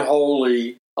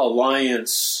unholy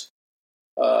alliance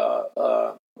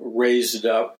raised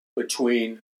up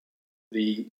between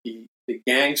the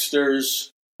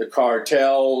gangsters, the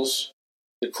cartels,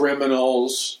 the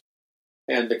criminals,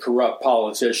 and the corrupt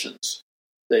politicians.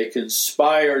 They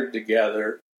conspired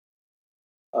together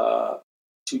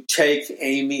to take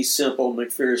Amy Semple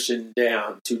McPherson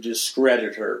down, to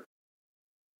discredit her.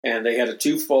 And they had a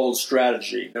twofold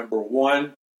strategy. Number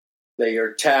one, they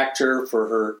attacked her for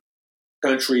her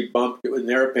country bumpkin, in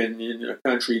their opinion, a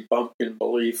country bumpkin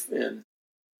belief in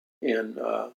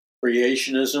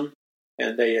creationism,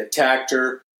 and they attacked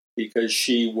her because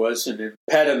she was an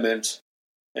impediment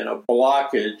and a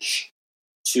blockage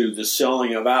to the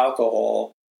selling of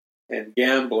alcohol and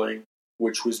gambling,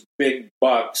 which was big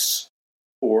bucks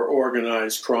for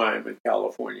organized crime in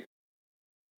California.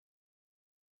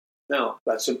 Now,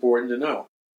 that's important to know,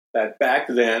 that back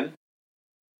then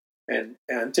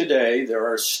and today, there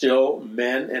are still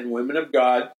men and women of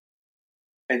God.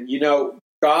 And, you know,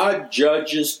 God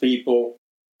judges people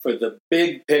for the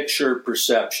big picture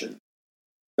perception.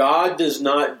 God does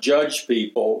not judge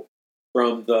people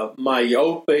from the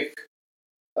myopic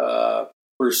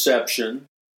perception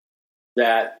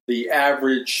that the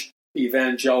average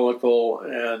evangelical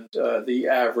and the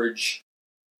average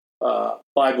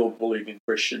Bible-believing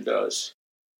Christian does.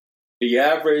 The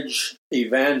average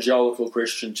evangelical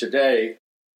Christian today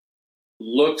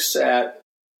looks at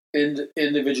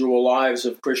individual lives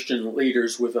of Christian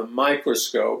leaders with a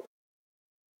microscope,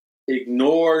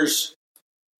 ignores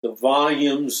the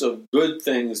volumes of good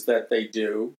things that they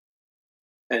do,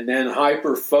 and then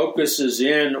hyper-focuses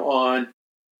in on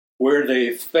where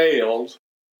they've failed,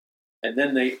 and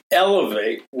then they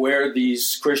elevate where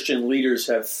these Christian leaders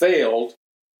have failed,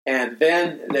 and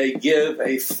then they give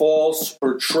a false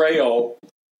portrayal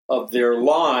of their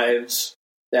lives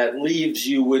that leaves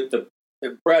you with the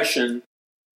impression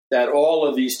that all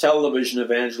of these television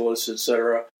evangelists,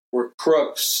 etc., were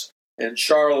crooks and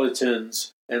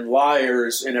charlatans and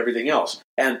liars and everything else.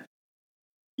 And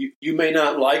you may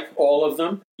not like all of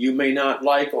them. You may not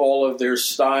like all of their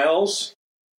styles.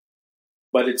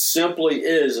 But it simply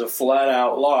is a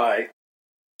flat-out lie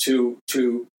to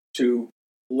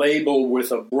label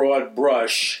with a broad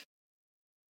brush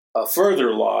a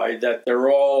further lie that they're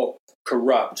all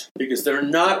corrupt, because they're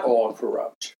not all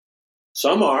corrupt.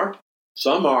 Some are,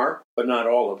 but not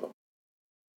all of them.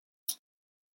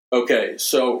 Okay,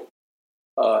 so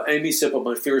Amy Semple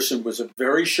McPherson was a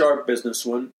very sharp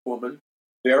businesswoman,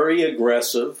 very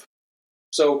aggressive.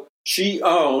 So she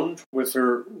owned, with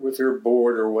her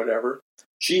board or whatever,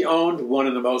 she owned one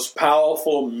of the most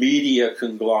powerful media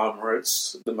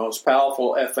conglomerates, the most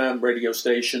powerful FM radio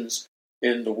stations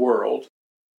in the world.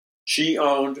 She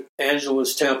owned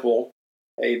Angelus Temple,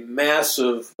 a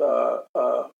massive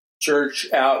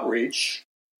church outreach.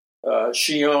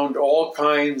 She owned all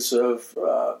kinds of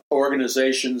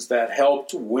organizations that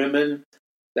helped women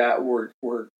that were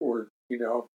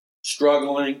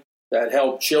struggling, that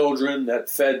helped children,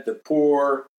 that fed the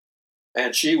poor,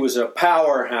 and she was a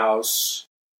powerhouse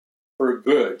for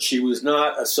good. She was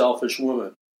not a selfish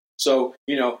woman. So,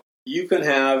 you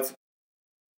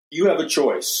have a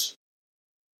choice.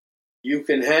 You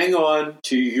can hang on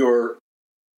to your,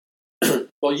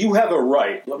 well, you have a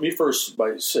right. Let me first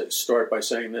start by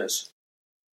saying this.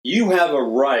 You have a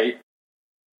right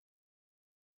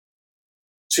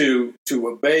to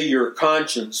obey your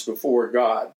conscience before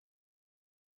God.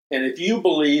 And if you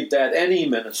believe that any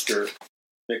minister,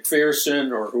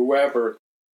 McPherson or whoever,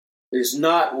 is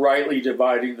not rightly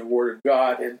dividing the Word of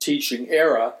God and teaching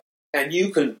error, and you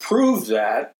can prove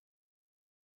that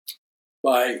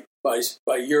by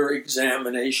your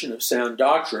examination of sound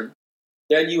doctrine,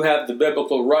 then you have the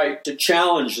biblical right to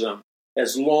challenge them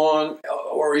as long,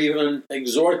 or even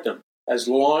exhort them, as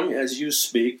long as you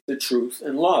speak the truth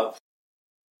in love.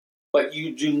 But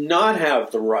you do not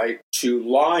have the right to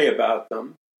lie about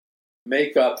them,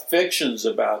 make up fictions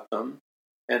about them,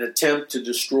 and attempt to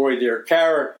destroy their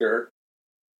character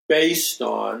based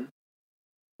on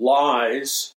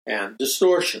lies and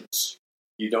distortions.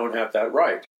 You don't have that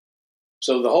right.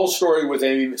 So the whole story with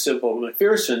Amy Semple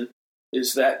McPherson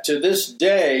is that to this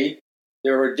day,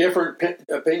 there are different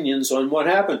opinions on what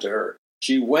happened to her.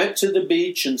 She went to the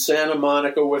beach in Santa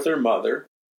Monica with her mother.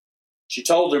 She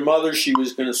told her mother she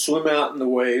was going to swim out in the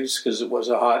waves because it was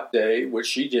a hot day, which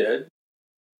she did.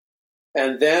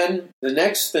 And then the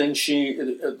next thing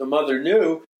the mother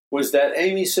knew was that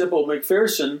Amy Simple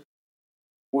McPherson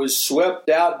was swept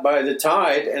out by the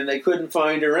tide, and they couldn't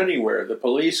find her anywhere. The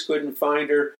police couldn't find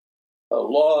her.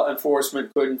 Law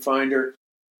enforcement couldn't find her.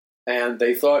 And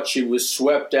they thought she was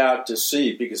swept out to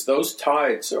sea because those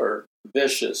tides are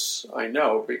vicious. I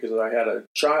know because I had a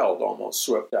child almost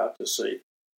swept out to sea.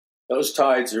 Those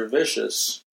tides are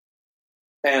vicious.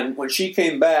 And when she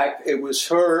came back, it was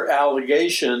her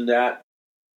allegation that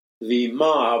the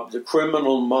mob, the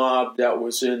criminal mob that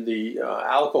was in the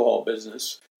alcohol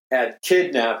business, had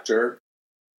kidnapped her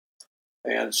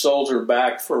and sold her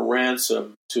back for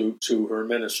ransom to her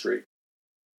ministry.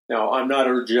 Now, I'm not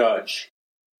her judge,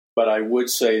 but I would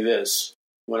say this.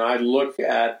 When I look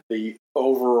at the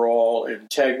overall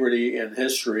integrity in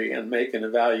history and make an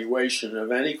evaluation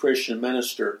of any Christian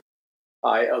minister,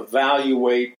 I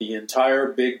evaluate the entire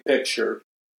big picture.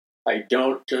 I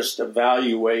don't just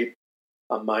evaluate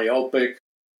a myopic,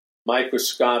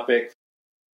 microscopic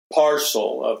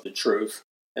parcel of the truth,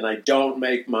 and I don't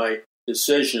make my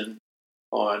decision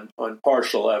on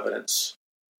partial evidence.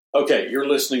 Okay, you're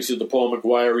listening to the Paul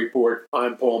McGUIRE Report.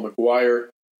 I'm Paul McGUIRE.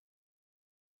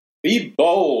 Be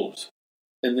bold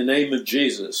in the name of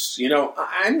Jesus. You know,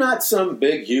 I'm not some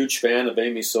big, huge fan of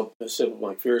Amy Simple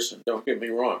McPherson, don't get me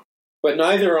wrong. But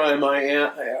neither am I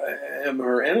am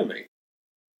her enemy.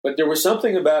 But there was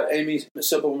something about Amy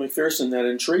Simple McPherson that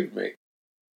intrigued me.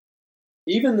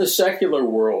 Even the secular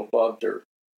world loved her,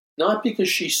 not because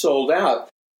she sold out,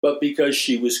 but because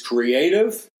she was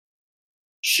creative,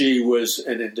 she was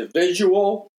an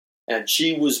individual, and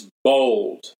she was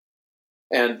bold.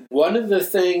 And one of the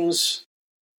things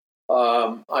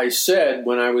I said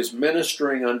when I was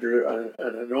ministering under an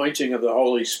anointing of the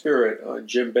Holy Spirit on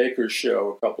Jim Bakker's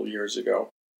show a couple years ago,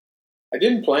 I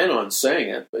didn't plan on saying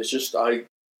it. It's just I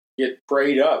get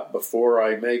prayed up before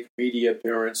I make media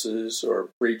appearances or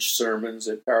preach sermons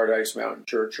at Paradise Mountain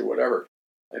Church or whatever.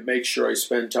 I make sure I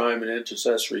spend time in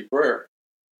intercessory prayer.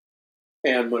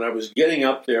 And when I was getting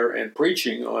up there and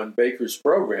preaching on Bakker's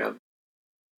program,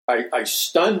 I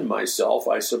stunned myself,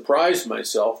 I surprised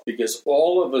myself, because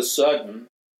all of a sudden,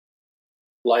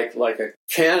 like a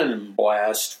cannon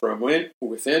blast from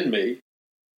within me,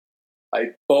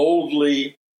 I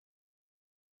boldly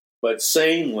but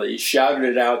sanely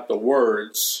shouted out the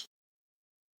words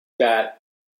that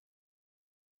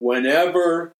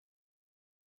whenever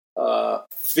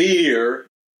fear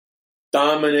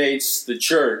dominates the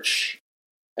church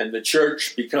and the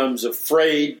church becomes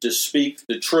afraid to speak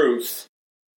the truth,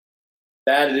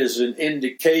 that is an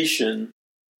indication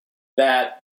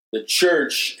that the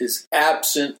church is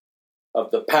absent of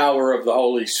the power of the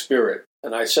Holy Spirit.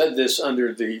 And I said this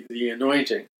under the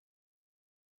anointing,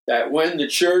 that when the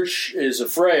church is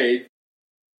afraid,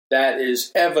 that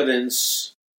is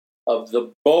evidence of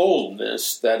the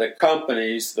boldness that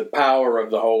accompanies the power of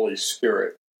the Holy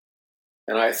Spirit.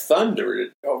 And I thundered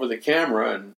it over the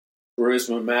camera, and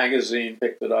Charisma Magazine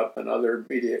picked it up, and other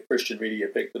media, Christian media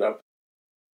picked it up.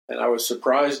 And I was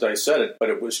surprised I said it, but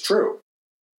it was true.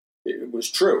 It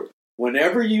was true.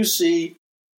 Whenever you see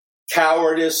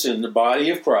cowardice in the body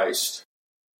of Christ,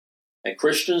 and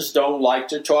Christians don't like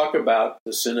to talk about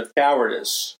the sin of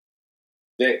cowardice,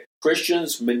 that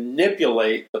Christians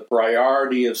manipulate the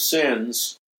priority of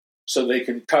sins so they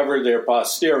can cover their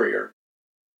posterior.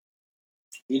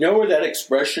 You know where that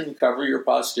expression, cover your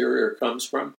posterior, comes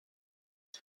from?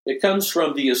 It comes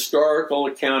from the historical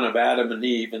account of Adam and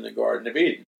Eve in the Garden of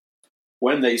Eden.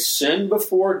 When they sinned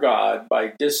before God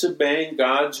by disobeying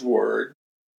God's word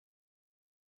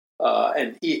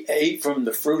and ate from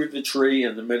the fruit of the tree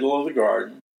in the middle of the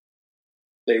garden,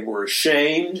 they were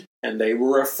ashamed and they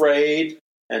were afraid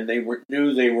and they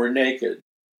knew they were naked.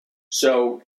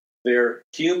 So their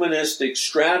humanistic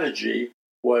strategy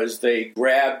was they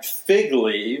grabbed fig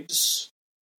leaves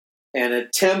and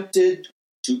attempted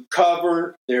to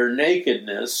cover their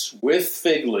nakedness with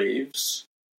fig leaves.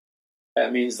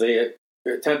 That means they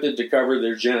attempted to cover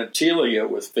their genitalia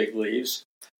with fig leaves,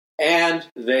 and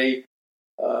they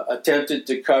attempted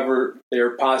to cover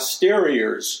their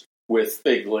posteriors with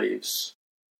fig leaves.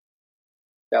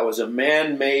 That was a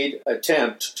man-made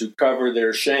attempt to cover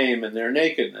their shame and their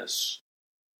nakedness.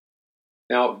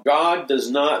 Now, God does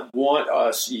not want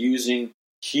us using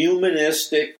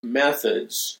humanistic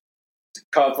methods to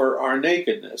cover our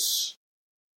nakedness.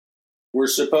 We're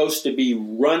supposed to be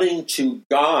running to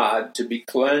God to be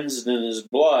cleansed in His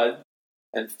blood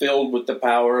and filled with the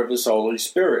power of His Holy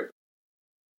Spirit.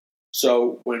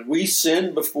 So when we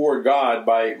sin before God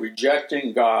by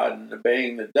rejecting God and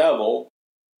obeying the devil,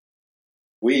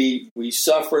 we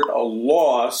suffered a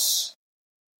loss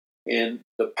in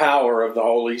the power of the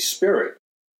Holy Spirit.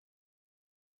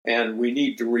 And we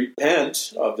need to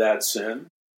repent of that sin,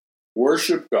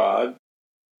 worship God,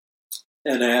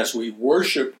 and as we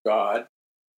worship God,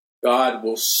 God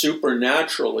will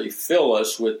supernaturally fill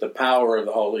us with the power of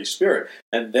the Holy Spirit.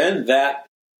 And then that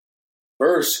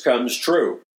verse comes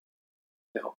true.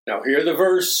 Now hear the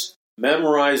verse,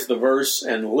 memorize the verse,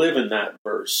 and live in that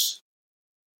verse.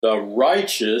 The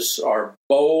righteous are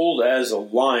bold as a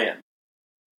lion.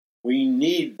 We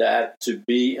need that to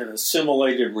be an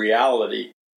assimilated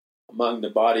reality among the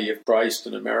body of Christ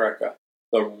in America.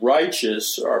 The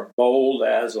righteous are bold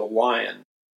as a lion.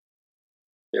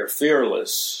 They're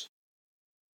fearless.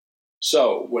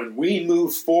 So, when we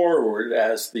move forward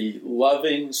as the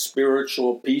loving,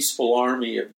 spiritual, peaceful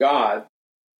army of God,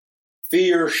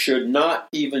 fear should not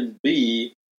even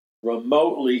be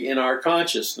remotely in our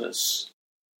consciousness.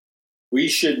 We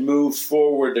should move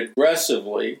forward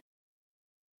aggressively,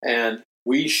 and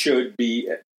we should be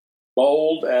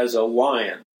bold as a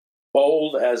lion.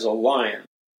 Bold as a lion.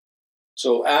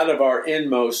 So out of our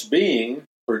inmost being,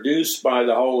 produced by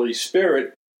the Holy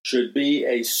Spirit, should be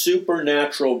a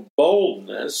supernatural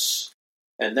boldness,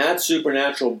 and that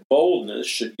supernatural boldness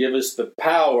should give us the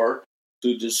power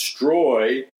to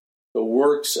destroy the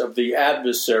works of the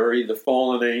adversary, the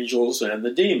fallen angels, and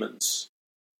the demons.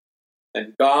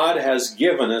 And God has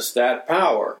given us that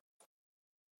power.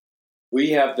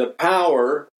 We have the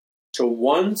power to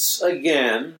once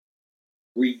again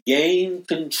regain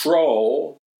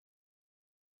control.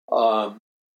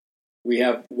 We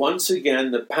have once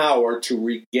again the power to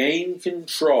regain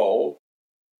control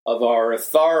of our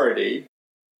authority,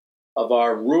 of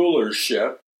our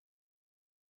rulership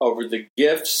over the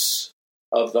gifts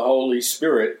of the Holy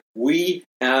Spirit. We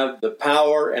have the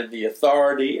power and the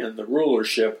authority and the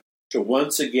rulership to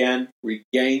once again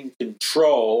regain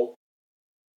control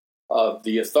of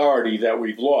the authority that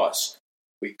we've lost.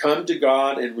 We come to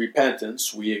God in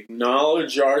repentance, we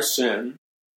acknowledge our sin,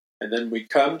 and then we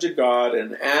come to God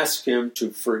and ask Him to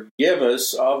forgive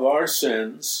us of our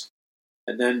sins.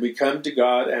 And then we come to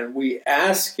God and we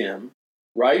ask Him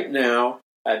right now,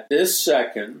 at this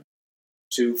second,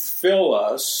 to fill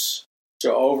us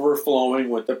to overflowing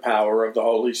with the power of the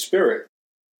Holy Spirit.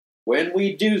 When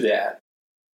we do that,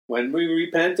 when we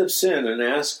repent of sin and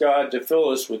ask God to fill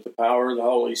us with the power of the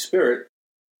Holy Spirit,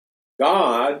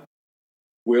 God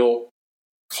will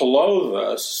clothe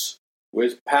us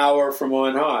with power from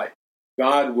on high.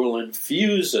 God will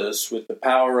infuse us with the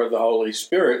power of the Holy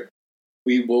Spirit.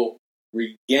 We will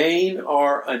regain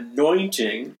our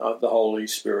anointing of the Holy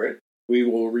Spirit. We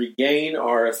will regain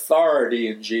our authority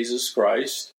in Jesus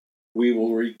Christ. We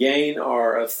will regain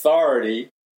our authority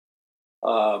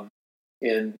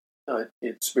in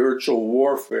spiritual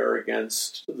warfare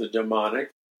against the demonic.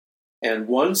 And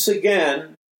once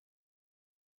again,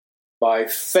 by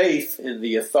faith in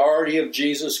the authority of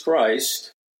Jesus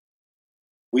Christ,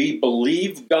 we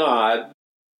believe God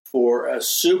for a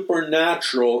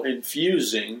supernatural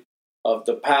infusing of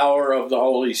the power of the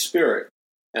Holy Spirit.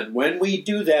 And when we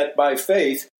do that by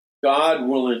faith, God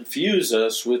will infuse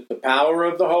us with the power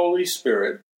of the Holy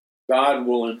Spirit. God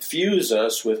will infuse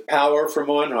us with power from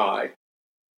on high.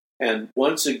 And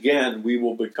once again, we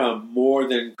will become more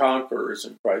than conquerors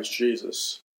in Christ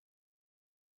Jesus.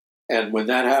 And when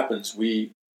that happens,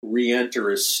 we re-enter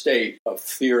a state of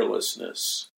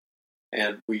fearlessness.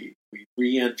 And we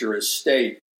re-enter a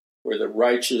state where the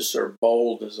righteous are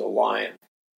bold as a lion.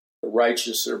 The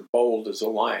righteous are bold as a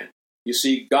lion. You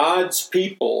see, God's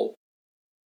people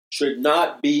should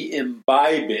not be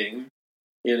imbibing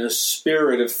in a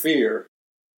spirit of fear.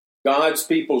 God's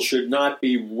people should not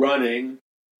be running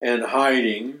and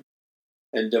hiding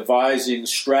and devising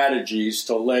strategies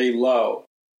to lay low.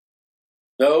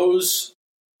 Those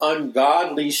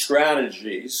ungodly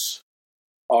strategies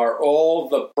are all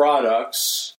the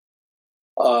products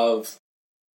of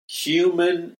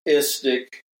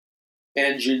humanistic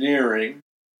engineering.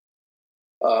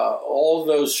 All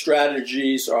those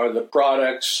strategies are the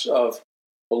products of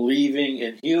believing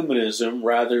in humanism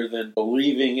rather than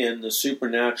believing in the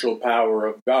supernatural power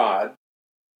of God.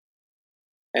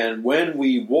 And when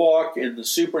we walk in the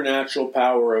supernatural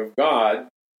power of God,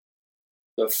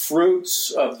 the fruits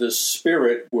of the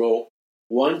Spirit will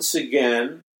once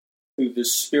again, through the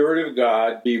Spirit of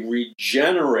God, be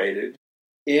regenerated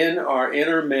in our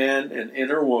inner man and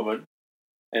inner woman.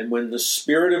 And when the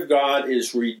Spirit of God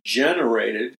is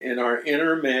regenerated in our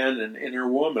inner man and inner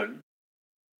woman,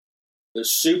 the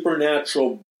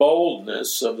supernatural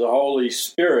boldness of the Holy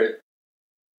Spirit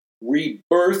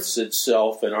rebirths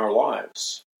itself in our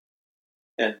lives.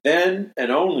 And then, and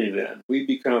only then, we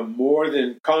become more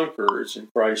than conquerors in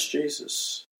Christ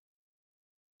Jesus.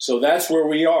 So that's where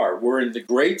we are. We're in the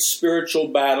great spiritual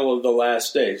battle of the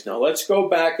last days. Now let's go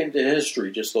back into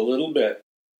history just a little bit.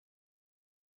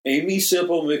 Aimee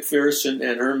Semple McPherson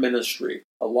and her ministry.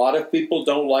 A lot of people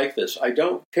don't like this. I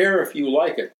don't care if you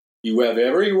like it. You have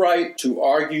every right to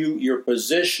argue your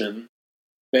position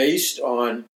based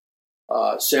on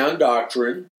sound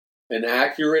doctrine, an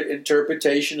accurate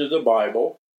interpretation of the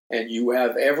Bible, and you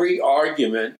have every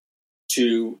argument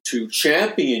to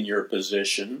champion your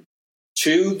position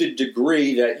to the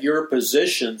degree that your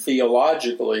position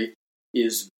theologically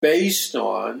is based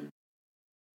on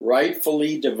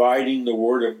rightfully dividing the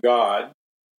Word of God,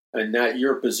 and that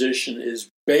your position is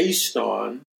based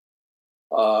on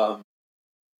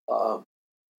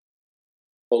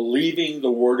believing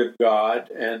the Word of God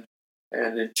and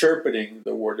interpreting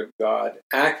the Word of God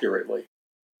accurately.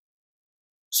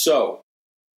 So,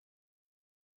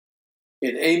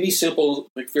 in Aimee Semple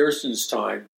McPherson's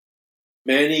time,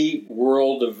 many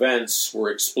world events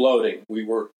were exploding. We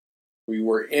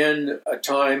were in a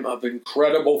time of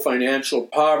incredible financial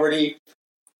poverty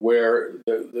where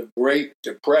the Great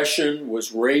Depression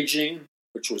was raging,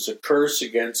 which was a curse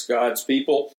against God's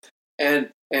people.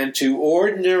 And to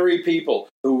ordinary people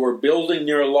who were building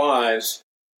their lives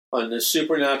on the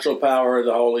supernatural power of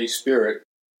the Holy Spirit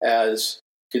as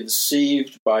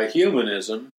conceived by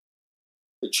humanism,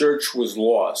 the church was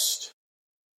lost.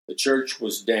 The church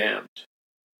was damned.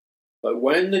 But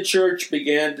when the church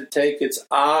began to take its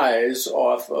eyes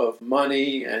off of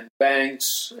money and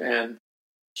banks and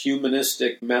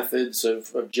humanistic methods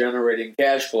of generating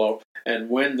cash flow, and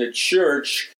when the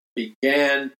church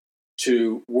began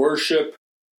to worship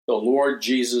the Lord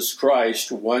Jesus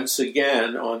Christ once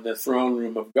again on the throne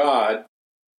room of God,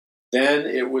 then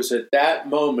it was at that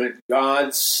moment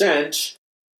God sent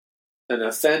an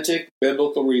authentic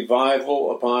biblical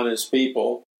revival upon his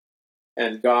people,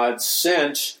 and God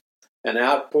sent an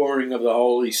outpouring of the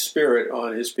Holy Spirit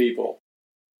on his people.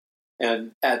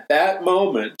 And at that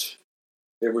moment,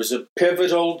 there was a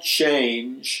pivotal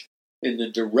change in the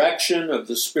direction of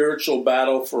the spiritual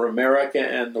battle for America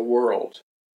and the world.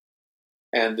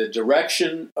 And the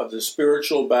direction of the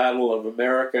spiritual battle of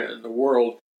America and the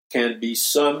world can be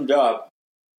summed up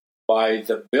by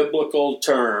the biblical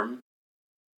term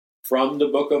from the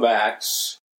book of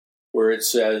Acts, where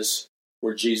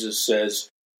Jesus says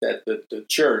that the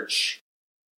church,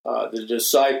 the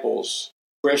disciples,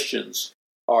 Christians,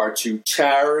 are to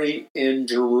tarry in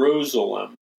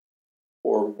Jerusalem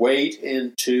or wait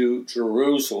into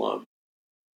Jerusalem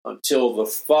until the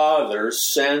Father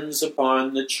sends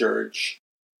upon the church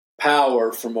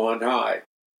power from on high.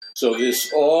 So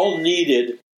this all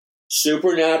needed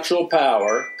supernatural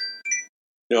power,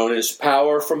 known as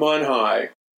power from on high,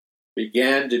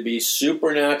 began to be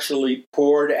supernaturally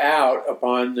poured out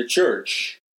upon the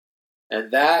church.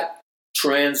 And that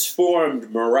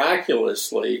transformed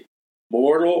miraculously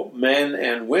mortal men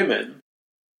and women.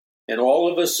 And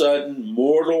all of a sudden,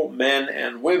 mortal men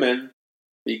and women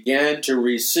began to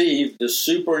receive the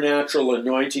supernatural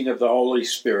anointing of the Holy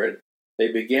Spirit.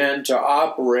 They began to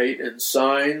operate in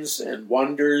signs and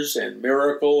wonders and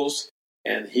miracles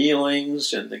and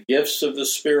healings and the gifts of the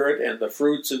Spirit and the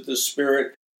fruits of the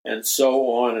Spirit and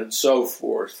so on and so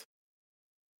forth.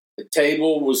 The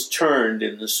table was turned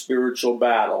in the spiritual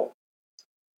battle.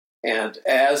 And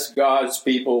as God's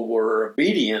people were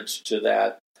obedient to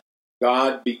that,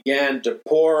 God began to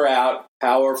pour out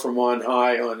power from on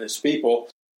high on his people.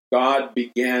 God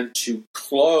began to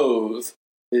clothe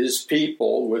his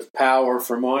people with power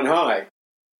from on high.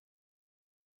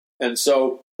 And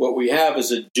so what we have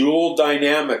is a dual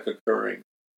dynamic occurring.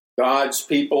 God's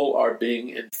people are being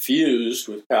infused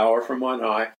with power from on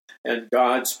high, and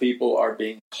God's people are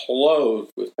being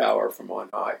clothed with power from on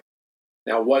high.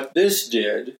 Now, what this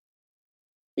did,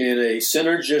 in a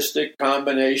synergistic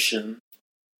combination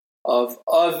of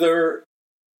other,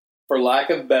 for lack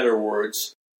of better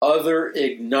words, other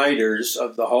igniters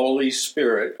of the Holy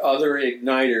Spirit, other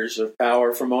igniters of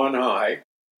power from on high.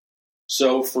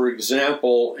 So, for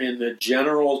example, in the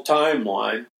general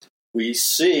timeline, we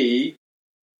see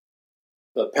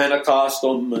the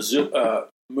Pentecostal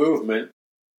movement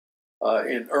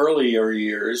in earlier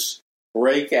years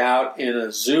break out in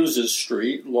Azusa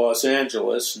Street, Los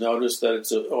Angeles. Notice that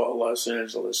it's Los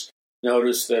Angeles.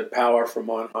 Notice that power from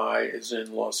on high is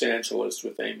in Los Angeles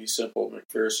with Aimee Semple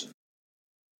McPherson.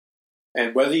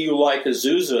 And whether you like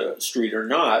Azusa Street or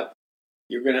not,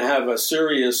 you're going to have a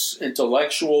serious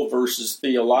intellectual versus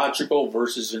theological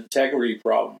versus integrity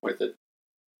problem with it,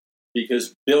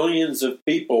 because billions of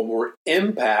people were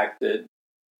impacted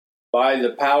by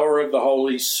the power of the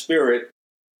Holy Spirit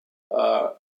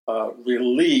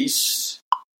released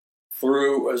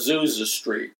through Azusa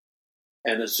Street.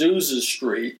 And Azusa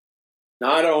Street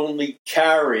not only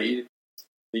carried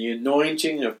the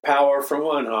anointing of power from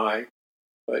on high,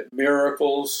 but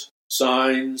miracles,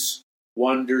 signs,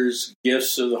 wonders,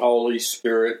 gifts of the Holy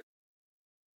Spirit,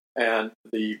 and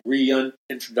the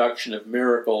reintroduction of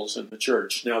miracles in the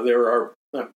church. Now, there are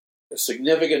a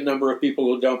significant number of people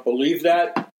who don't believe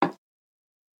that.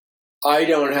 I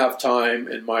don't have time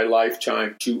in my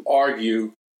lifetime to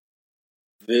argue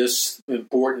this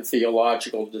important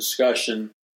theological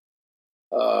discussion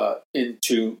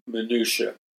into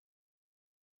minutia.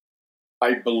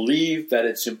 I believe that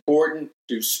it's important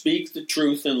to speak the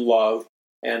truth in love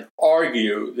and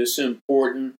argue these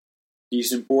important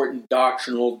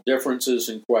doctrinal differences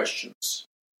and questions.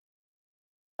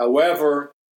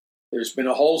 However, there's been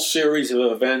a whole series of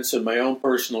events in my own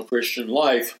personal Christian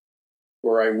life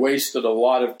where I wasted a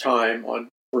lot of time on,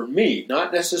 for me,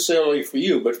 not necessarily for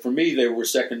you, but for me, they were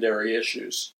secondary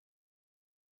issues.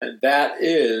 And that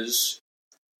is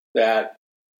that,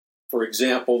 for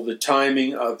example, the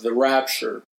timing of the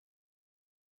rapture.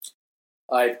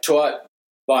 I've taught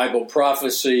Bible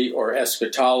prophecy or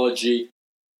eschatology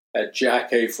at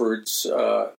Jack Hayford's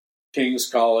King's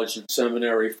College and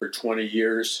Seminary for 20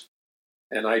 years,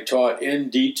 and I taught in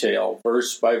detail,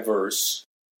 verse by verse,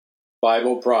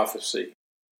 Bible prophecy,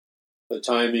 the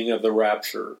timing of the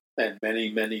rapture, and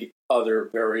many, many other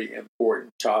very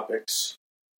important topics.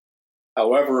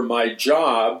 However, my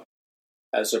job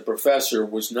as a professor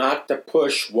was not to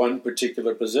push one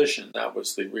particular position. That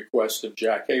was the request of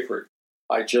Jack Hayford.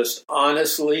 I just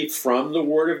honestly, from the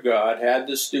Word of God, had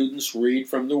the students read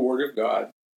from the Word of God,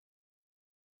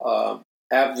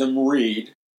 have them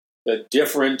read the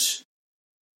different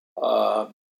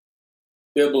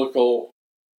biblical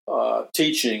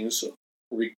teachings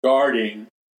regarding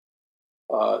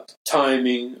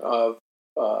timing of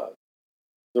the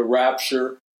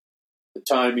rapture, the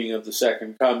timing of the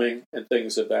second coming, and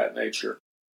things of that nature.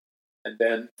 And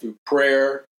then through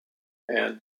prayer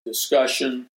and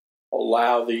discussion,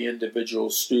 allow the individual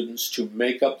students to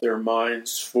make up their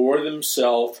minds for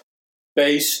themselves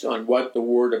based on what the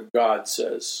Word of God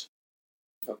says.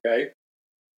 Okay?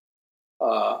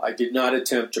 I did not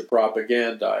attempt to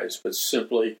propagandize, but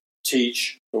simply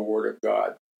teach the Word of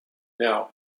God. Now,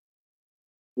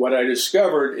 what I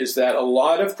discovered is that a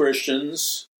lot of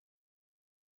Christians,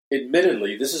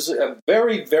 admittedly, this is a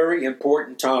very, very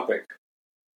important topic,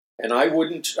 and I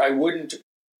wouldn't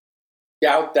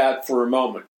doubt that for a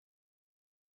moment.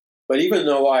 But even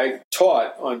though I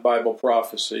taught on Bible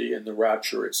prophecy and the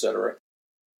rapture, etc.,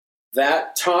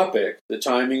 that topic, the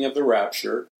timing of the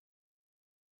rapture,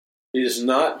 is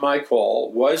not my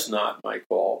call, was not my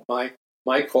call.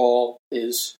 My call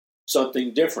is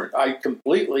something different. I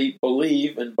completely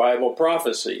believe in Bible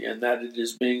prophecy and that it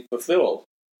is being fulfilled.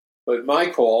 But my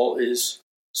call is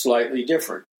slightly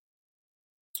different.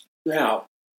 Now,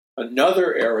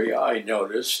 another area I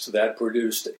noticed that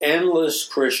produced endless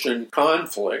Christian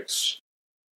conflicts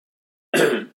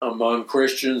among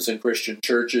Christians and Christian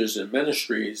churches and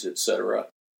ministries, etc.,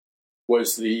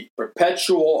 was the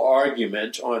perpetual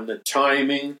argument on the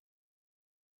timing,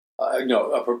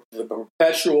 the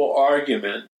perpetual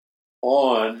argument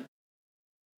on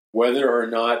whether or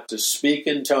not to speak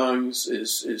in tongues,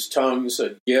 is tongues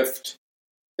a gift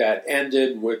that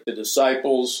ended with the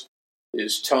disciples?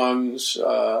 Is tongues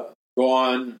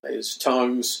gone? Is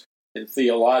tongues, in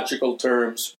theological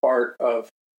terms, part of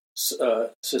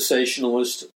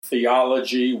cessationalist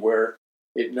theology where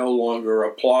it no longer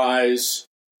applies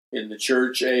in the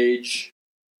church age?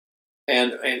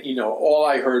 And all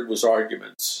I heard was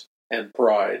arguments and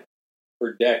pride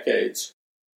for decades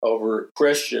over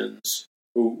Christians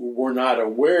who were not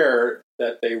aware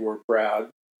that they were proud,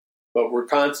 but were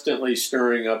constantly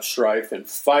stirring up strife and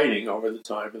fighting over the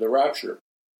time of the rapture.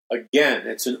 Again,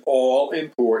 it's an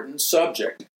all-important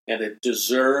subject, and it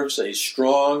deserves a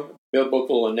strong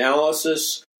biblical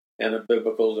analysis and a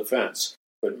biblical defense.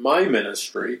 But my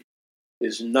ministry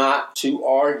is not to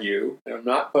argue, and I'm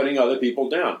not putting other people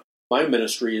down. My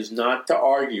ministry is not to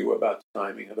argue about the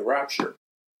timing of the rapture.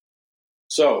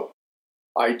 So,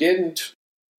 I didn't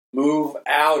move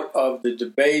out of the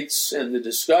debates and the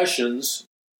discussions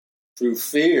through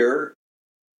fear.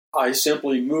 I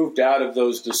simply moved out of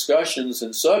those discussions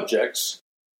and subjects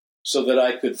so that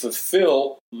I could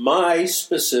fulfill my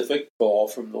specific call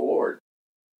from the Lord.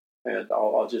 And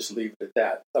I'll just leave it at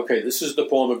that. Okay, this is the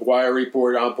Paul McGUIRE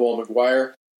Report. I'm Paul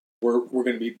McGUIRE. We're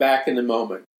going to be back in a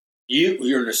moment.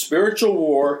 You're in a spiritual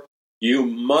war. You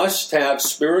must have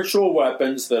spiritual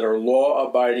weapons that are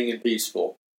law-abiding and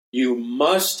peaceful. You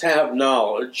must have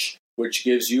knowledge, which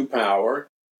gives you power.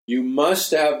 You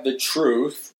must have the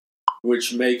truth,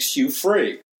 which makes you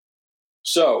free.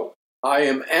 So, I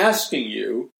am asking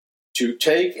you to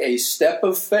take a step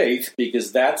of faith,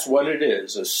 because that's what it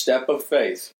is, a step of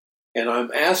faith. And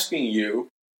I'm asking you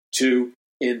to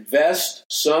invest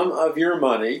some of your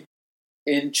money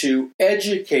into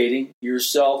educating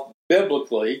yourself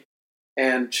biblically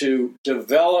and to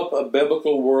develop a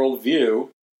biblical worldview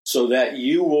so that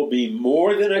you will be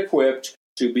more than equipped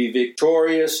to be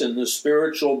victorious in the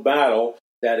spiritual battle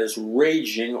that is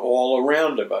raging all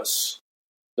around of us.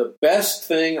 The best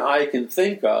thing I can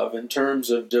think of in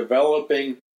terms of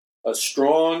developing a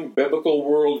strong biblical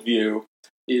worldview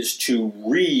is to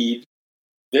read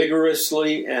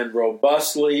vigorously and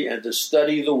robustly and to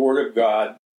study the Word of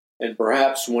God. And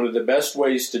perhaps one of the best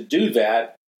ways to do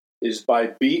that is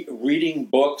by reading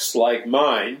books like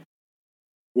mine,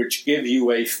 which give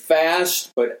you a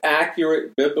fast but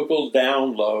accurate biblical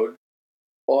download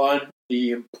on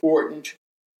the important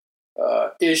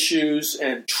issues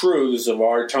and truths of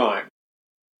our time.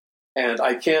 And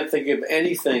I can't think of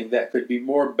anything that could be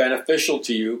more beneficial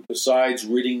to you besides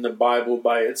reading the Bible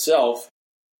by itself.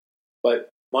 But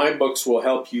my books will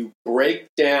help you break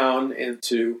down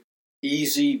into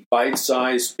easy,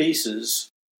 bite-sized pieces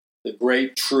the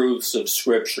great truths of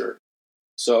Scripture.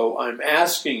 So I'm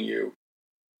asking you,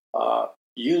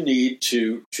 you need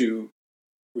to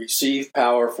receive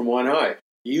power from on high.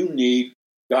 You need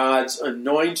God's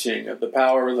anointing of the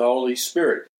power of the Holy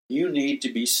Spirit. You need to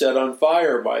be set on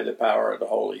fire by the power of the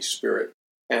Holy Spirit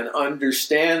and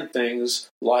understand things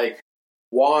like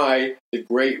why the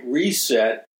Great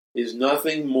Reset is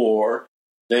nothing more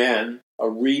than a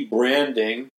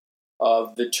rebranding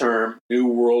of the term New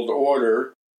World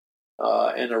Order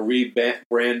and a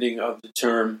rebranding of the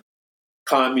term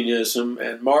communism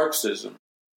and Marxism.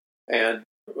 And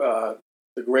the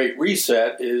Great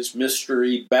Reset is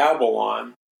Mystery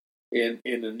Babylon in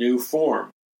a new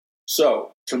form.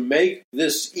 So, to make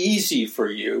this easy for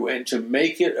you and to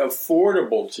make it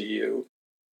affordable to you,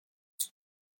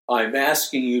 I'm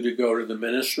asking you to go to the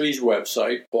ministry's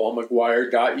website,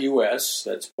 paulmcguire.us.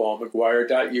 That's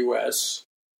paulmcguire.us.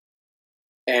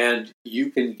 And you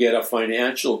can get a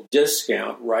financial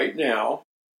discount right now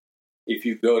if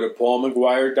you go to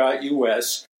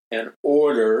paulmcguire.us and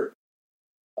order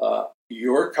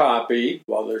your copy,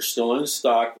 while they're still in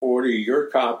stock, order your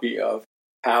copy of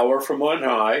Power from on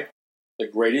High, the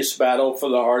greatest battle for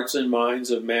the hearts and minds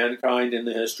of mankind in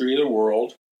the history of the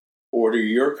world. Order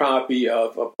your copy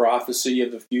of A Prophecy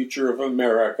of the Future of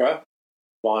America,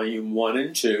 Volume 1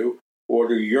 and 2.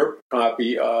 Order your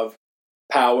copy of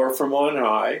Power from on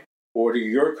High. Order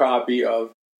your copy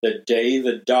of The Day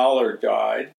the Dollar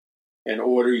Died. And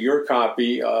order your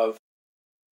copy of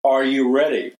Are You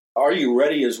Ready? Are You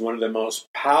Ready is one of the most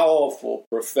powerful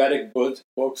prophetic books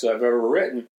I've ever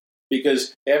written,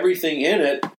 because everything in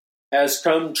it has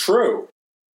come true.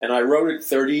 And I wrote it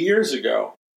 30 years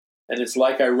ago. And it's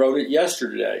like I wrote it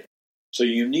yesterday. So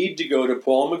you need to go to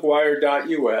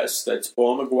paulmcguire.us. That's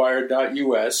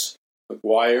paulmcguire.us.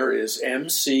 McGuire is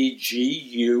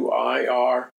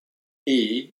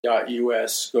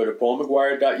McGuire.us. Go to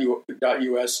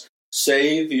paulmcguire.us.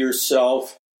 Save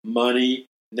yourself money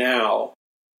now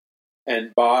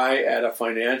and buy at a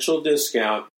financial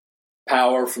discount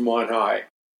Power from on High.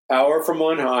 Power from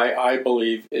on High, I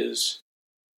believe, is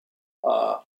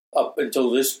up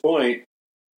until this point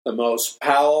the most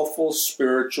powerful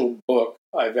spiritual book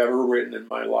I've ever written in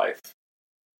my life.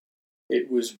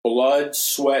 It was blood,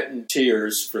 sweat, and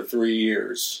tears for 3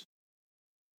 years.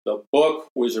 The book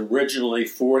was originally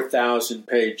 4,000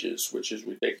 pages, which is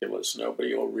ridiculous.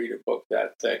 Nobody will read a book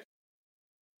that thick.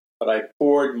 But I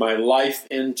poured my life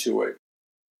into it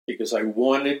because I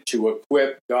wanted to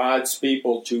equip God's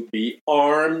people to be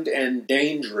armed and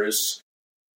dangerous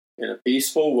in a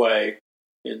peaceful way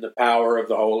in the power of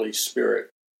the Holy Spirit.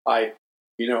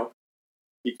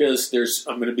 Because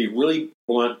I'm going to be really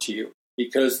blunt to you,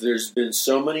 because there's been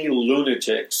so many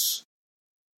lunatics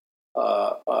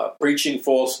preaching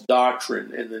false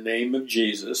doctrine in the name of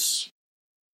Jesus.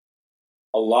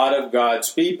 A lot of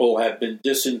God's people have been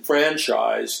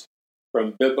disenfranchised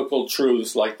from biblical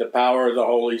truths like the power of the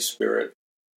Holy Spirit,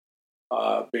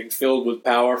 being filled with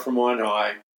power from on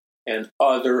high, and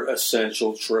other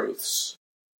essential truths.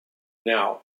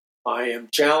 Now, I am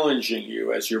challenging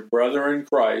you as your brother in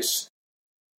Christ,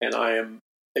 and I am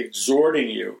exhorting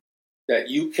you that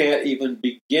you can't even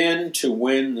begin to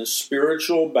win the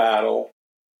spiritual battle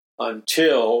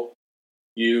until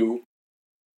you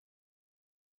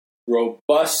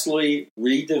robustly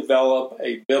redevelop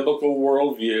a biblical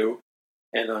worldview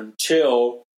and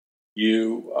until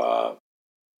you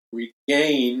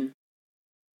regain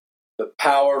the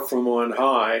power from on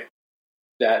high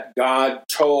that God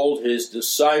told his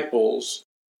disciples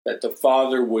that the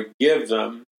Father would give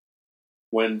them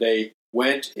when they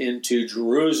went into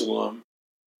Jerusalem,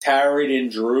 tarried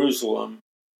in Jerusalem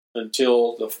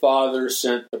until the Father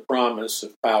sent the promise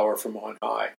of power from on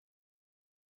high.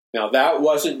 Now, that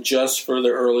wasn't just for the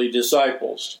early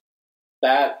disciples.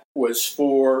 That was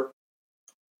for,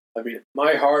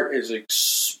 my heart is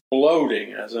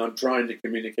exploding as I'm trying to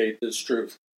communicate this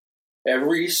truth.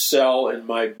 Every cell in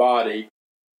my body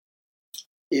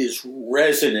is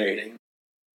resonating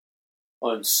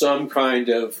on some kind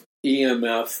of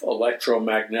EMF,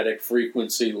 electromagnetic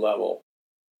frequency level.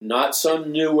 Not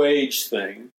some new age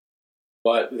thing,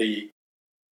 but the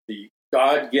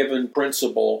God-given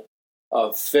principle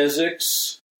of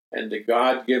physics and the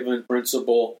God-given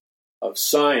principle of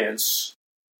science,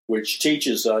 which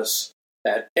teaches us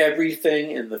that everything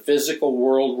in the physical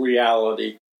world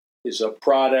reality is a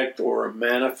product or a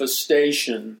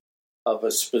manifestation of a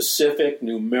specific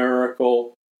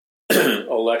numerical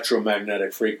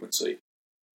electromagnetic frequency.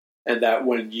 And that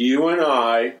when you and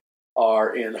I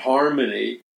are in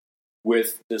harmony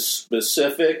with the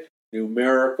specific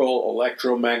numerical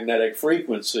electromagnetic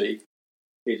frequency,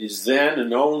 it is then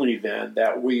and only then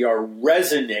that we are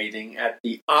resonating at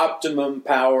the optimum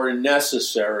power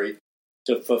necessary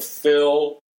to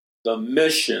fulfill the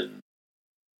mission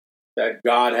that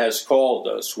God has called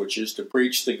us, which is to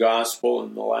preach the gospel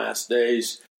in the last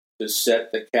days, to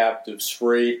set the captives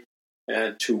free,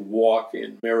 and to walk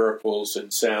in miracles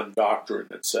and sound doctrine,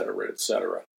 etc.,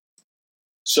 etc.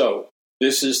 So,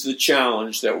 this is the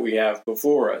challenge that we have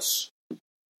before us.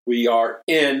 We are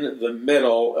in the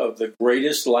middle of the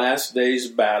greatest last days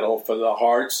battle for the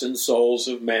hearts and souls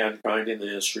of mankind in the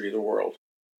history of the world.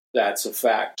 That's a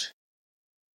fact.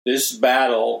 This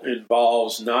battle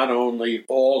involves not only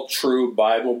all true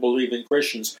Bible-believing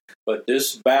Christians, but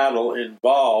this battle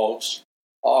involves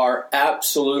our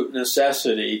absolute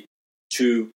necessity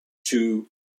to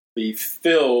be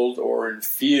filled or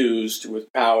infused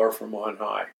with power from on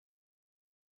high.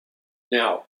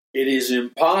 Now, it is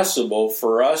impossible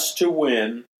for us to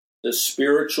win the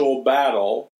spiritual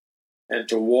battle and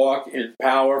to walk in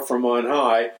power from on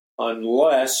high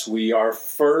unless we are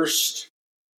first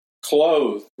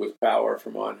clothed with power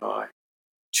from on high,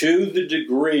 to the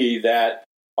degree that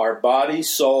our body,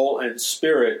 soul, and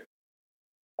spirit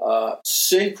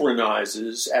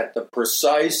synchronizes at the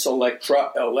precise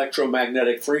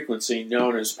electromagnetic frequency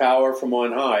known as power from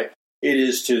on high. It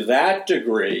is to that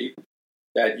degree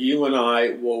that you and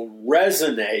I will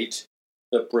resonate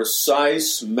the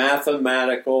precise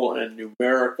mathematical and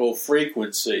numerical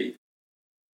frequency,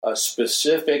 a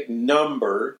specific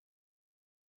number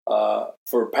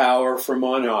for power from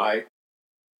on high.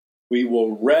 We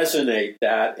will resonate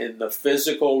that in the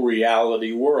physical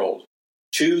reality world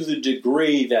to the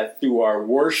degree that through our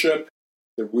worship,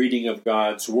 the reading of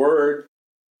God's Word,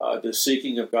 the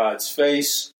seeking of God's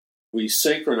face, we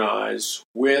synchronize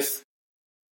with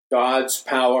God's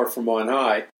power from on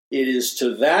high. It is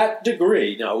to that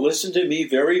degree, now listen to me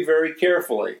very, very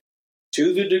carefully,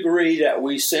 to the degree that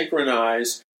we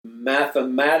synchronize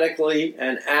mathematically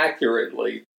and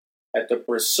accurately at the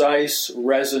precise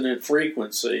resonant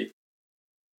frequency,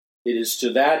 it is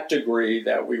to that degree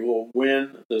that we will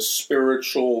win the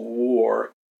spiritual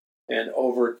war and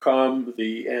overcome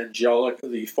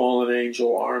the fallen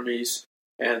angel armies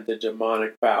and the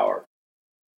demonic power.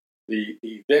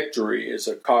 The victory is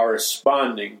a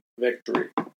corresponding victory.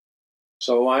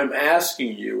 So I'm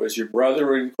asking you, as your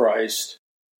brother in Christ,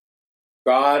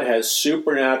 God has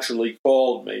supernaturally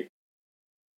called me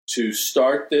to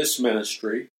start this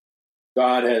ministry.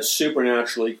 God has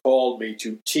supernaturally called me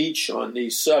to teach on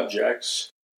these subjects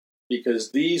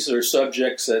because these are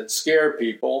subjects that scare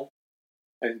people,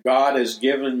 and God has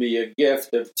given me a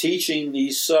gift of teaching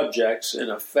these subjects in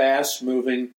a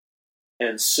fast-moving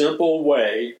and simple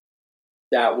way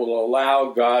that will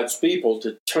allow God's people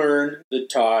to turn the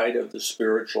tide of the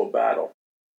spiritual battle.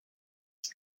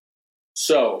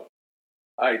 So,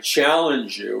 I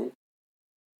challenge you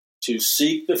to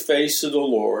seek the face of the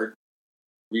Lord,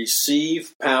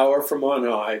 receive power from on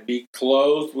high, be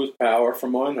clothed with power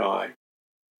from on high,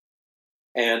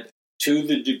 and to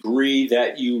the degree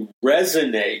that you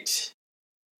resonate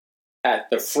at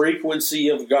the frequency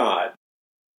of God,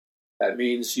 that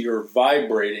means you're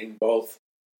vibrating both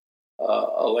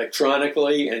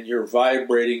electronically, and you're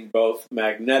vibrating both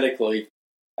magnetically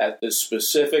at the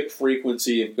specific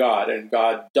frequency of God, and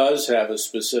God does have a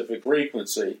specific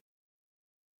frequency,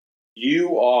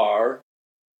 you are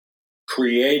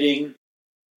creating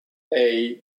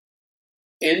a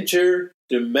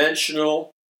interdimensional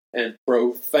and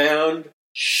profound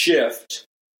shift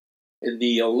in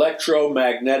the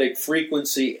electromagnetic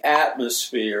frequency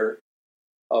atmosphere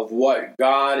of what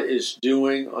God is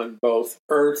doing on both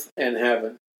earth and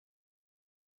heaven.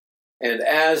 And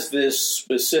as this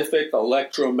specific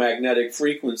electromagnetic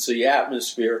frequency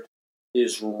atmosphere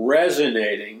is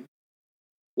resonating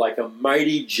like a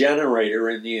mighty generator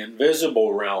in the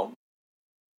invisible realm,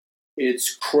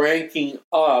 it's cranking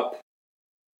up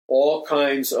all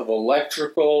kinds of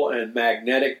electrical and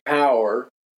magnetic power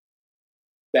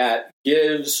that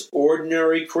gives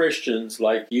ordinary Christians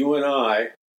like you and I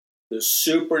the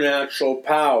supernatural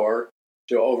power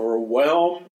to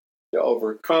overwhelm, to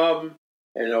overcome,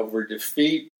 and over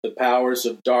defeat the powers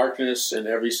of darkness in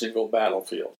every single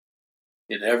battlefield.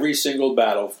 In every single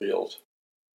battlefield.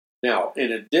 Now,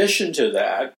 in addition to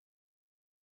that,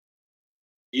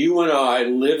 you and I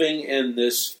living in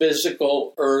this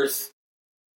physical earth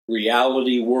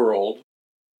reality world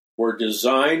were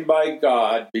designed by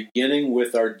God, beginning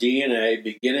with our DNA,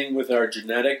 beginning with our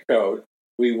genetic code.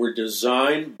 We were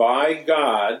designed by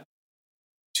God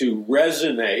to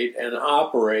resonate and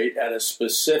operate at a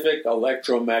specific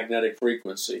electromagnetic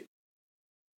frequency.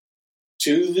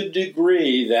 To the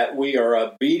degree that we are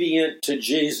obedient to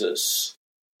Jesus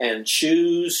and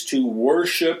choose to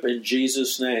worship in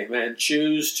Jesus' name and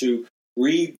choose to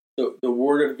read the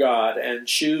Word of God and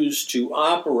choose to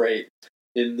operate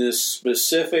in this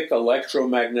specific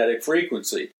electromagnetic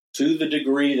frequency, to the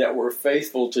degree that we're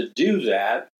faithful to do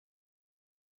that,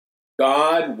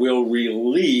 God will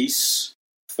release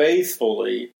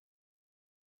faithfully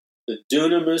the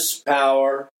dunamis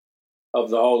power of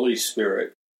the Holy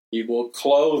Spirit. He will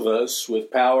clothe us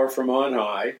with power from on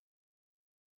high.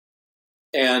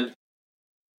 And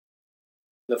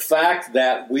the fact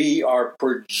that we are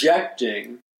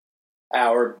projecting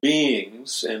our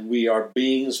beings, and we are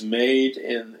beings made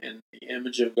in the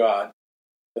image of God,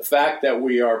 the fact that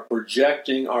we are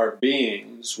projecting our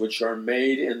beings, which are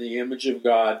made in the image of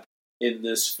God, in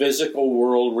this physical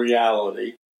world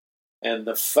reality, and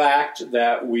the fact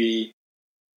that we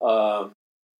are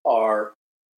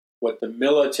what the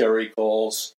military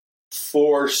calls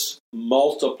force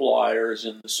multipliers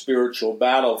in the spiritual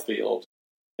battlefield.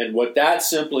 And what that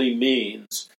simply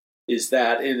means is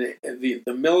that in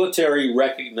the military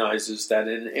recognizes that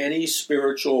in any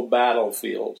spiritual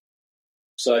battlefield,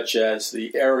 such as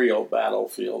the aerial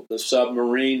battlefield, the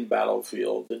submarine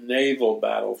battlefield, the naval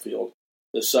battlefield,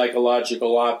 the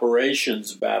psychological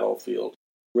operations battlefield,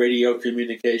 radio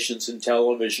communications and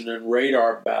television and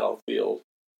radar battlefield,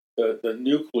 the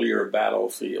nuclear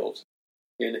battlefield.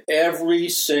 In every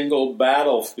single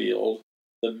battlefield,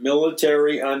 the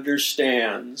military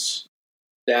understands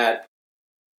that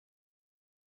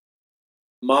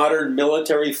modern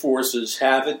military forces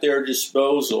have at their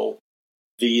disposal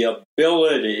the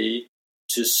ability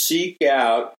to seek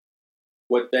out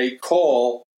what they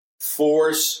call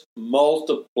force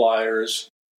multipliers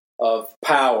of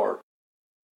power.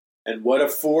 And what a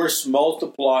force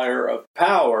multiplier of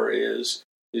power is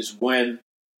when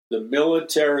the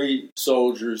military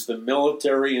soldiers, the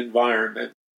military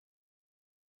environment,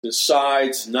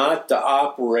 decides not to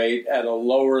operate at a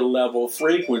lower level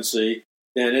frequency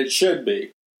than it should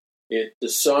be. It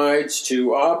decides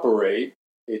to operate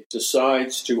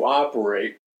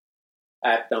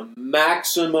at the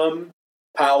maximum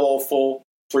powerful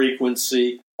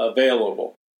frequency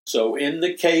available. So in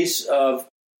the case of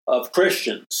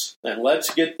Christians, and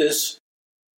let's get this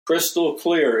crystal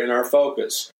clear in our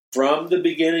focus, from the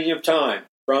beginning of time,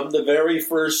 from the very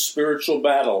first spiritual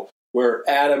battle where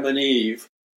Adam and Eve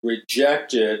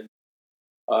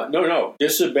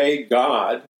disobeyed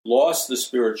God, lost the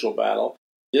spiritual battle,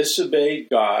 disobeyed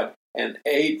God, and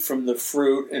ate from the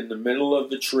fruit in the middle of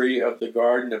the tree of the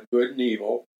garden of good and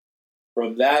evil.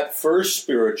 From that first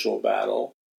spiritual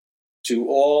battle to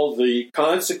all the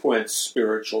consequent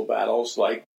spiritual battles,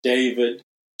 like David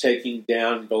taking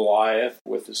down Goliath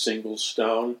with a single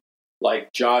stone,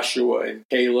 like Joshua and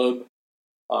Caleb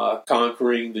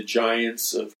conquering the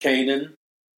giants of Canaan,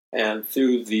 and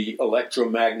through the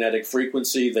electromagnetic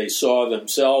frequency, they saw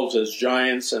themselves as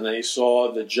giants, and they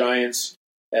saw the giants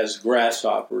as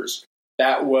grasshoppers.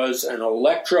 That was an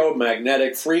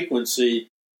electromagnetic frequency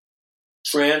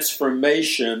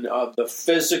transformation of the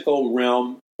physical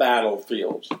realm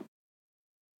battlefield.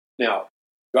 Now,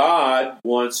 God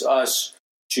wants us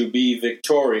to be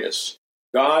victorious.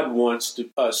 God wants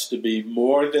us to be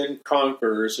more than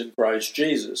conquerors in Christ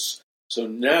Jesus. So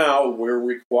now we're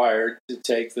required to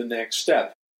take the next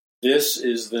step. This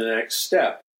is the next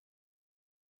step.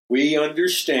 We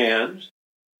understand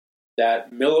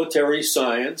that military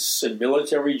science and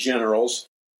military generals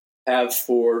have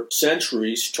for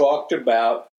centuries talked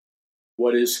about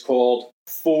what is called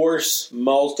force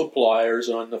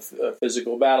multipliers on the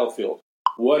physical battlefield.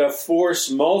 What a force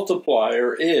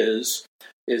multiplier is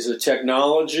a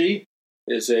technology,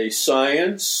 is a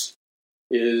science,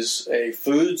 is a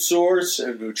food source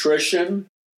and nutrition.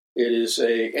 It is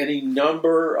any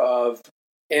number of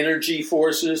energy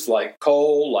forces like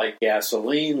coal, like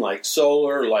gasoline, like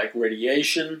solar, like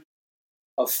radiation.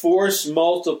 A force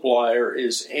multiplier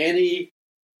is any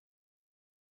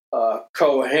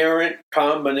coherent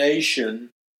combination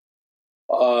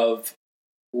of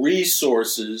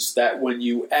resources that when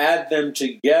you add them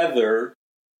together,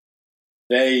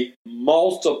 they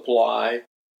multiply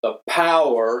the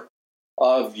power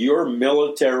of your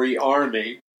military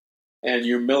army and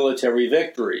your military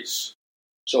victories.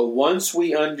 So once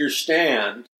we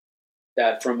understand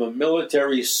that from a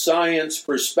military science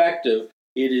perspective,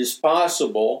 it is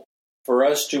possible for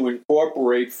us to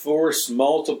incorporate force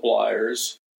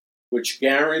multipliers which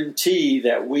guarantee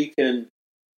that we can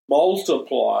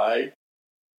multiply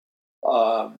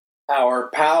our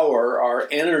power, our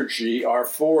energy, our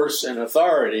force, and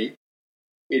authority,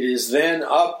 it is then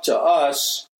up to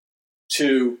us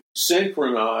to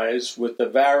synchronize with the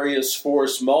various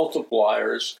force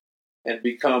multipliers and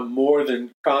become more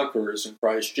than conquerors in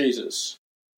Christ Jesus.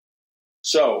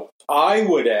 So, I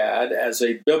would add, as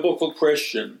a biblical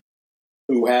Christian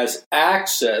who has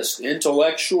access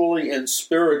intellectually and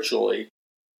spiritually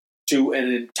to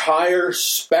an entire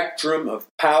spectrum of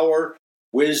power,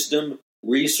 wisdom,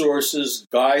 resources,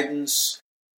 guidance,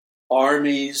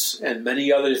 armies, and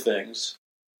many other things,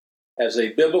 as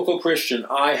a biblical Christian,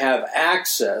 I have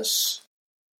access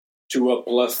to a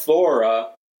plethora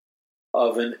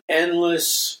of an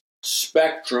endless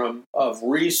spectrum of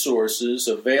resources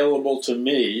available to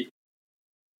me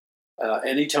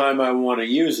anytime I want to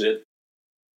use it.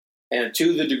 And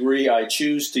to the degree I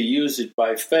choose to use it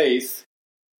by faith,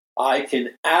 I can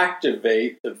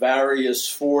activate the various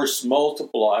force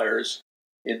multipliers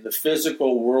in the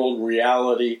physical world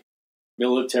reality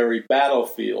military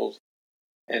battlefield.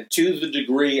 And to the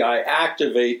degree I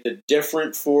activate the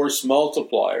different force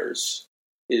multipliers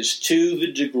is to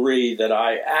the degree that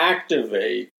I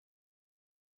activate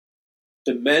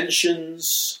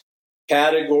dimensions,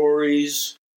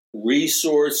 categories,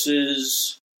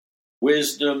 resources,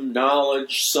 wisdom,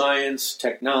 knowledge, science,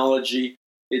 technology.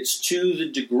 It's to the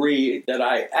degree that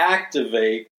I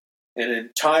activate an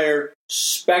entire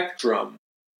spectrum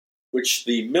which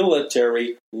the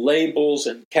military labels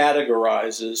and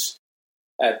categorizes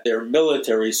at their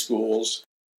military schools.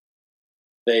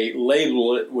 They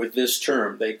label it with this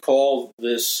term. They call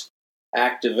this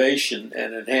activation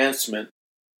and enhancement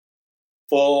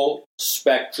full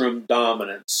spectrum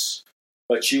dominance.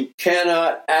 But you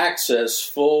cannot access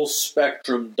full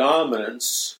spectrum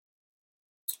dominance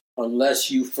unless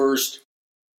you first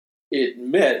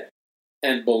admit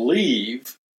and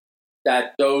believe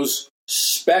that those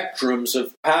spectrums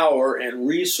of power and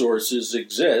resources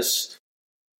exist,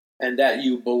 and that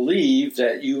you believe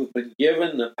that you've been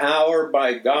given the power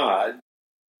by God,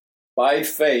 by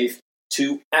faith,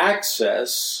 to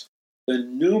access the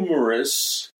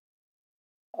numerous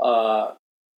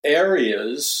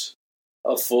areas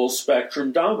of full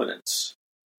spectrum dominance.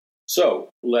 So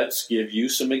let's give you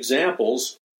some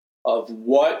examples of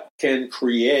what can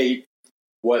create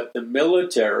what the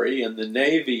military and the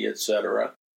Navy,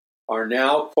 etc., are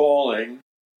now calling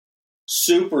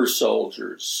super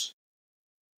soldiers,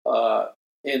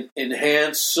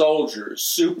 enhanced soldiers,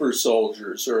 super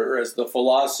soldiers, or as the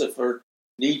philosopher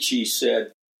Nietzsche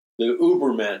said, the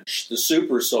Übermensch, the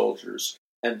super soldiers.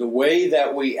 And the way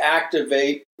that we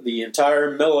activate the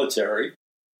entire military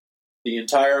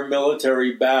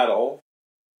battle,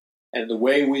 and the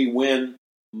way we win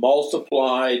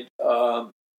multiplied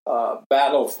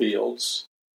battlefields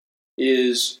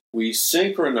is we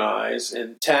synchronize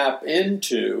and tap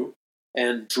into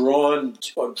and draw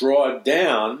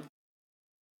down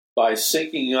by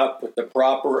syncing up with the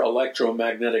proper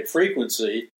electromagnetic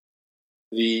frequency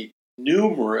the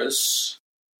numerous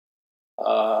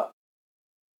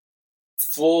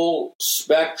full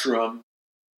spectrum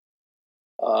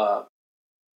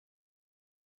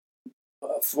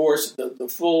force, the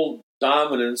full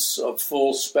dominance of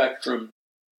full spectrum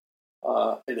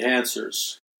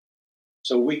enhancers.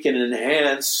 So we can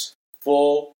enhance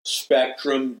full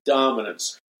spectrum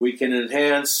dominance. We can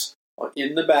enhance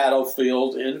in the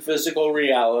battlefield, in physical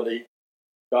reality,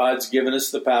 God's given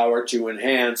us the power to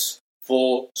enhance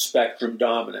full spectrum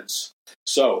dominance.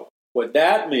 So what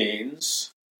that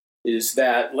means is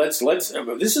that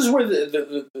this is where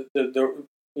the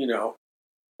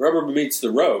rubber meets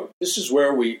the road. This is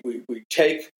where we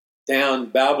take down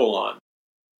Babylon.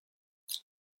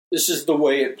 This is the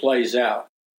way it plays out.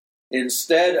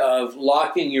 Instead of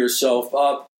locking yourself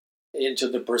up into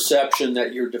the perception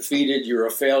that you're defeated, you're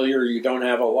a failure, you don't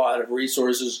have a lot of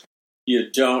resources, you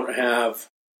don't have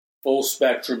full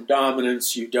spectrum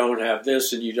dominance, you don't have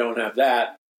this and you don't have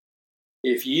that.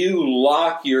 If you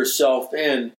lock yourself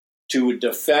in to a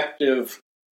defective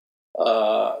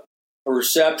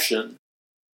perception,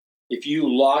 if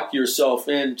you lock yourself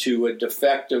into a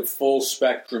defective full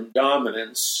spectrum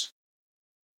dominance,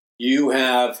 you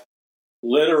have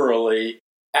literally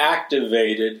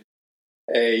activated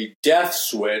a death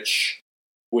switch,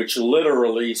 which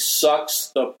literally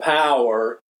sucks the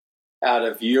power out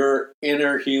of your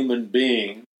inner human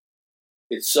being.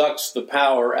 It sucks the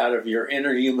power out of your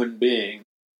inner human being,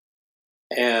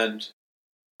 and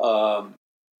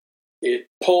it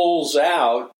pulls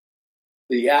out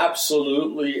the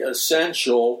absolutely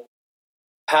essential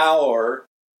power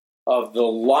of the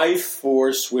life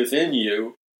force within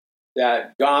you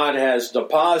that God has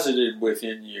deposited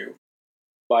within you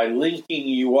by linking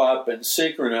you up and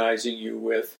synchronizing you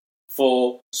with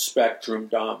full spectrum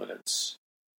dominance.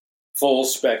 Full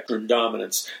spectrum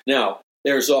dominance. Now,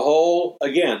 there's a whole,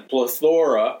 again,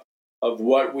 plethora of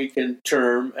what we can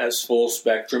term as full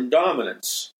spectrum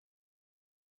dominance.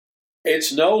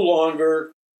 It's no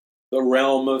longer the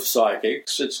realm of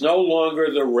psychics. It's no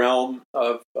longer the realm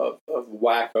of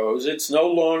wackos. It's no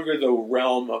longer the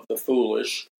realm of the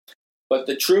foolish. But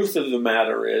the truth of the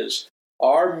matter is,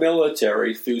 our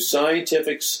military, through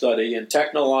scientific study and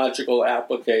technological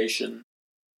application,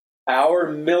 our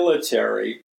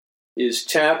military is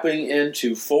tapping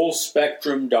into full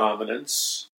spectrum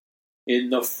dominance in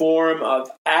the form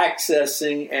of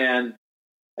accessing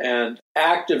and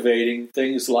activating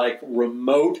things like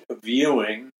remote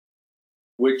viewing,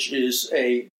 which is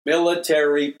a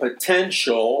military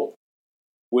potential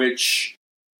which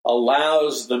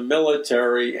allows the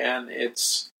military and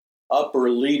its upper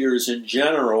leaders and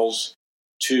generals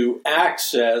to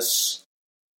access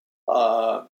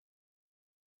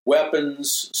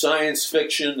weapons, science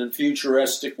fiction and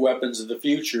futuristic weapons of the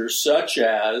future, such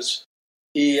as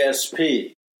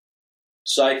ESP,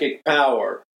 psychic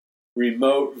power,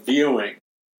 remote viewing,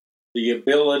 the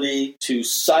ability to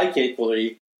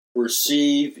psychically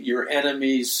perceive your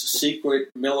enemy's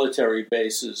secret military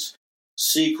bases,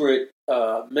 secret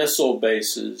missile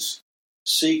bases,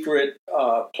 secret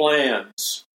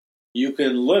plans. You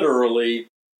can literally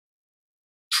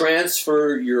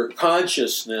transfer your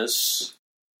consciousness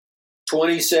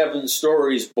 27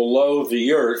 stories below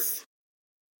the earth,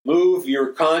 move your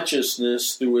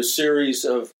consciousness through a series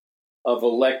of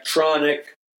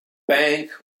electronic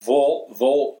bank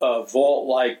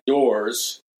vault-like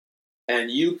doors,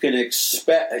 and you can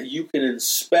inspect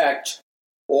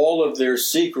all of their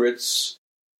secrets,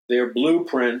 their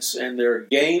blueprints, and their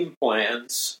game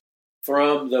plans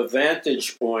from the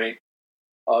vantage point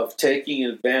of taking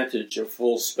advantage of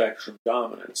full spectrum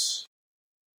dominance.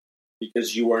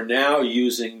 Because you are now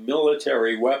using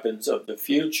military weapons of the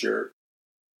future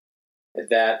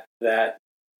that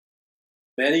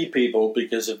many people,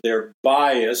 because of their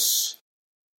bias,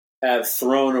 have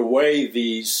thrown away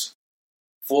these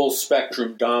full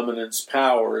spectrum dominance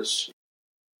powers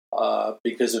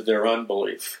because of their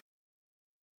unbelief.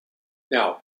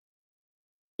 Now,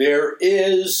 there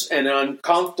is an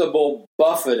uncomfortable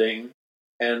buffeting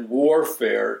and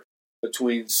warfare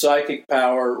between psychic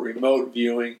power, remote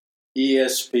viewing,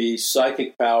 ESP,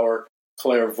 psychic power,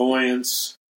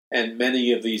 clairvoyance, and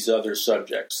many of these other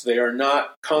subjects. They are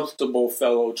not comfortable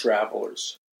fellow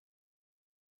travelers.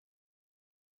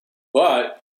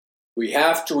 But we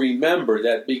have to remember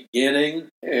that beginning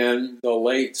in the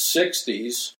late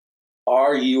 60s,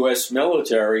 our U.S.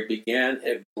 military began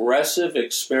aggressive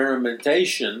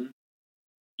experimentation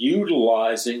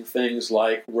utilizing things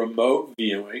like remote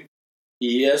viewing,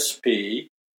 ESP,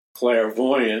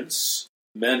 clairvoyance,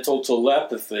 mental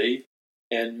telepathy,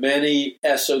 and many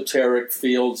esoteric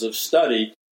fields of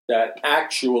study that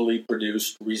actually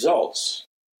produced results.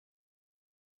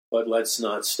 But let's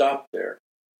not stop there.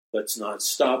 Let's not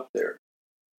stop there.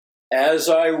 As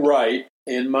I write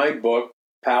in my book,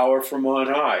 Power from On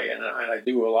High, and I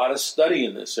do a lot of study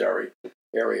in this area.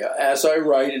 As I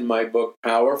write in my book,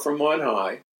 Power from On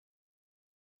High,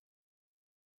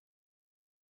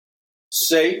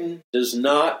 Satan does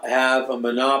not have a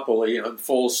monopoly on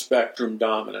full spectrum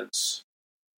dominance.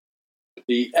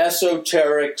 The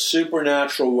esoteric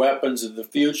supernatural weapons of the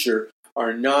future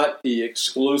are not the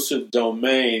exclusive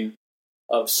domain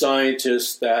of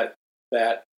scientists that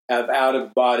have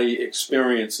out-of-body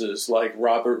experiences, like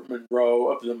Robert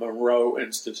Monroe of the Monroe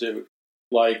Institute,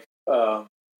 like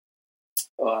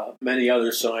many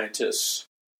other scientists,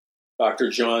 Dr.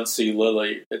 John C.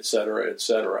 Lilly, etc.,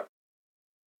 etc.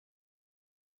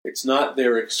 It's not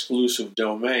their exclusive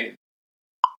domain.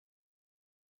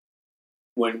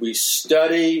 When we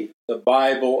study the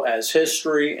Bible as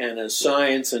history and as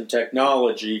science and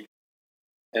technology,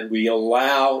 and we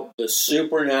allow the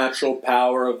supernatural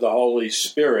power of the Holy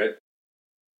Spirit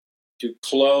to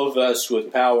clothe us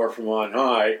with power from on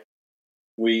high,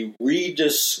 we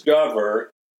rediscover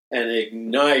and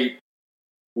ignite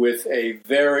with a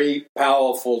very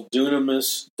powerful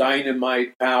dunamis,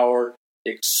 dynamite power,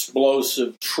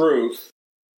 explosive truth,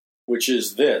 which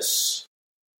is this,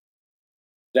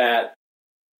 that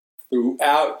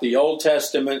throughout the Old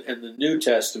Testament and the New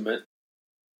Testament,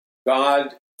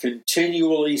 God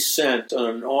continually sent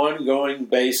on an ongoing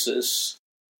basis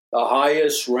the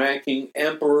highest ranking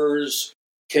emperors,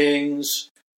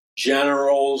 kings,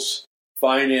 generals,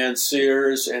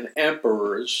 financiers, and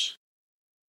emperors.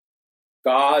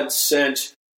 God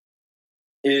sent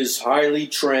his highly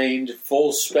trained,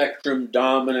 full spectrum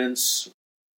dominance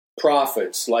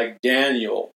prophets like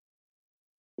Daniel,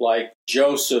 like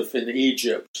Joseph in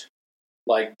Egypt,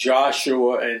 like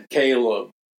Joshua and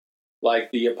Caleb, like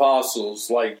the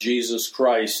apostles, like Jesus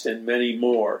Christ, and many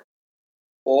more.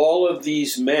 All of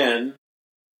these men,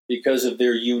 because of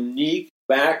their unique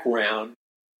background,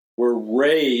 were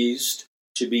raised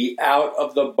to be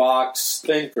out-of-the-box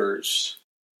thinkers.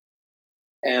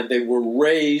 And they were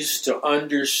raised to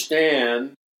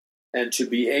understand and to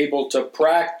be able to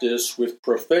practice with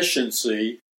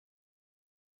proficiency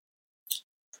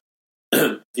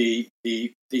the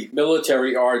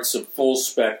military arts of full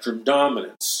spectrum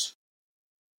dominance.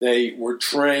 They were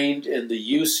trained in the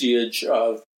usage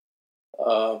of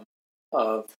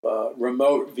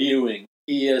remote viewing,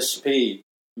 ESP,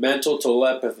 mental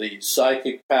telepathy,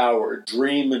 psychic power,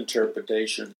 dream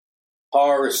interpretation,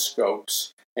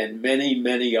 horoscopes, and many,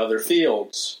 many other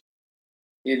fields.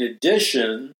 In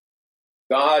addition,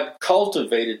 God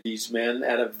cultivated these men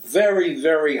at a very,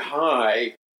 very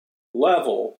high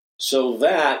level so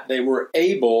that they were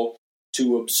able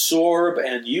to absorb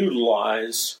and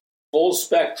utilize full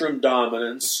spectrum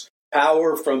dominance,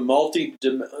 power from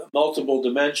multiple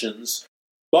dimensions,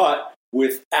 but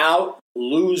without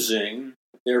losing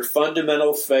their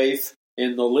fundamental faith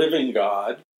in the living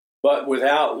God, but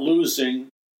without losing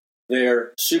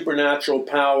their supernatural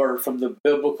power from the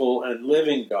biblical and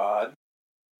living God,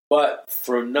 but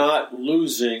from not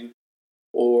losing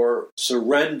or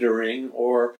surrendering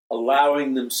or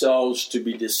allowing themselves to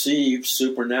be deceived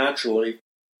supernaturally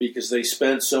because they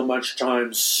spent so much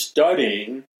time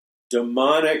studying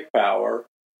demonic power,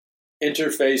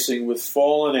 interfacing with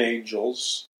fallen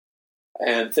angels,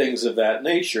 and things of that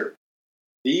nature.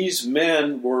 These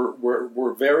men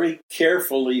were very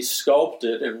carefully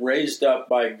sculpted and raised up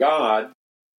by God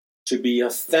to be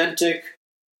authentic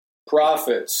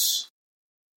prophets,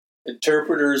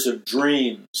 interpreters of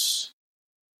dreams,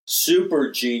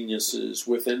 super geniuses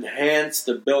with enhanced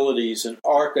abilities in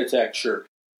architecture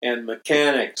and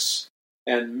mechanics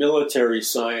and military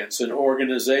science and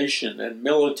organization and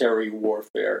military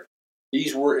warfare.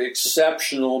 These were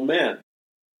exceptional men.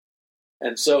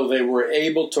 And so they were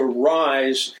able to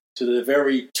rise to the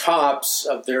very tops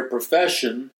of their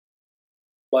profession.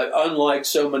 But unlike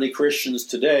so many Christians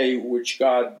today, which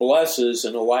God blesses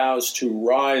and allows to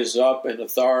rise up in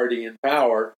authority and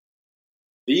power,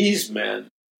 these men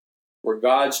were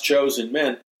God's chosen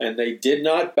men, and they did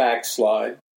not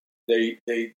backslide. They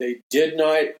did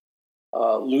not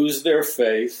lose their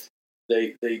faith.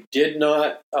 They did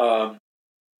not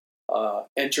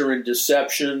enter in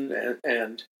deception,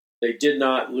 and they did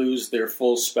not lose their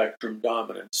full spectrum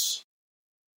dominance.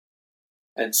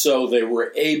 And so they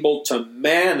were able to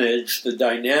manage the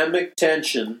dynamic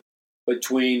tension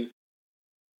between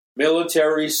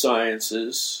military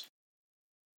sciences,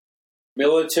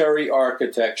 military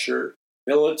architecture,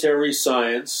 military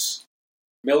science,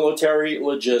 military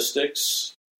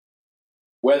logistics,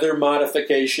 weather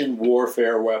modification,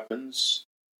 warfare weapons,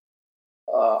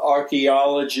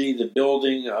 archaeology, the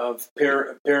building of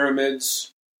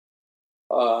pyramids,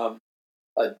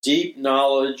 a deep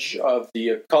knowledge of the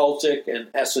occultic and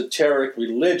esoteric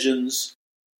religions,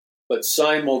 but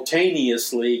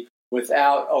simultaneously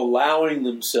without allowing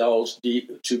themselves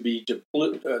to be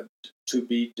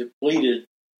depleted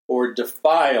or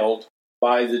defiled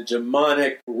by the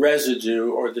demonic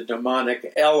residue or the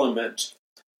demonic element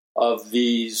of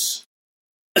these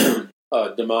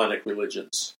demonic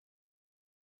religions.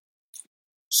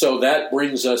 So that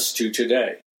brings us to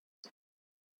today.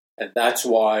 And that's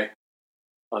why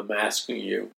I'm asking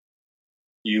you,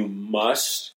 you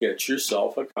must get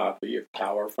yourself a copy of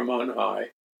Power from On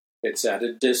High. It's at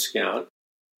a discount,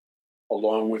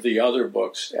 along with the other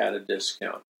books at a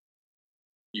discount.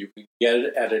 You can get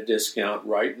it at a discount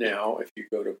right now if you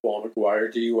go to Paul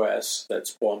McGUIRE DUS.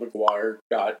 That's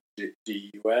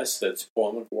paulmcguire.dus. That's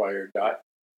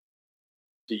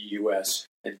paulmcguire.dus.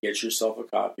 And get yourself a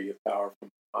copy of Power from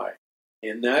On High.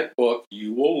 In that book,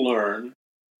 you will learn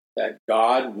that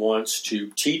God wants to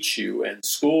teach you and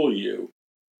school you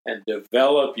and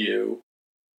develop you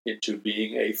into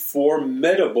being a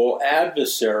formidable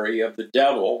adversary of the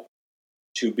devil,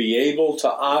 to be able to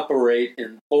operate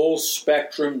in full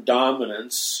spectrum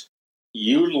dominance,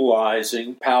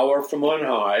 utilizing power from on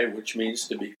high, which means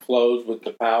to be clothed with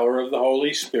the power of the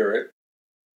Holy Spirit.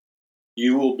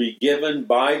 You will be given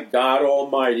by God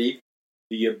Almighty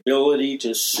the ability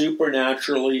to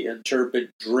supernaturally interpret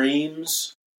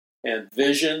dreams and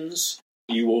visions.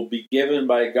 You will be given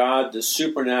by God the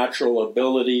supernatural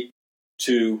ability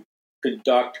to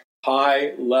conduct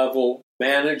high-level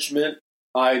management,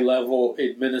 high-level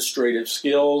administrative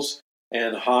skills,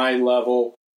 and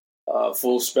high-level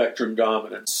full-spectrum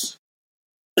dominance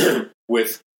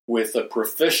with a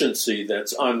proficiency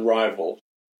that's unrivaled.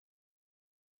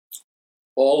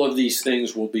 All of these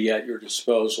things will be at your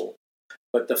disposal.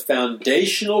 But the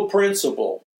foundational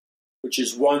principle, which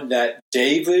is one that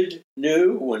David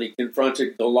knew when he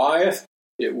confronted Goliath,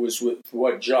 it was with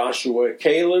what Joshua and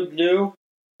Caleb knew,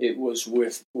 it was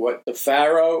with what the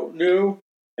Pharaoh knew,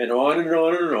 and on and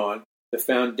on and on. The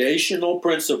foundational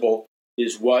principle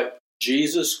is what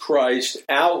Jesus Christ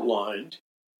outlined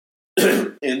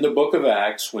in the book of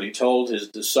Acts when he told his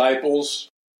disciples,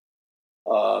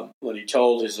 when he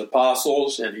told his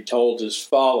apostles, and he told his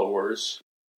followers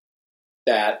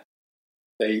that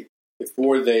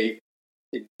before they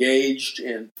engaged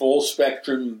in full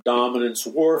spectrum dominance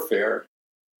warfare,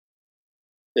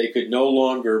 they could no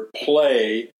longer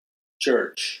play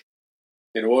church.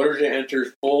 In order to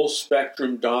enter full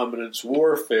spectrum dominance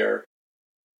warfare,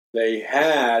 they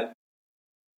had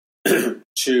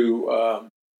to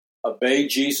obey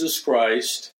Jesus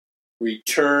Christ,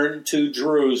 return to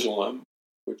Jerusalem,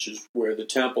 which is where the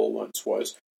temple once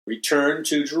was, return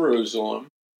to Jerusalem,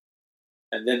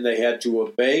 and then they had to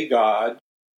obey God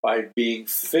by being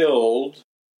filled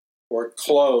or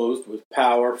clothed with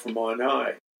power from on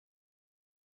high.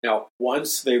 Now,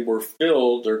 once they were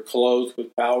filled or clothed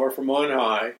with power from on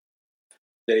high,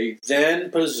 they then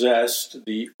possessed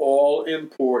the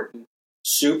all-important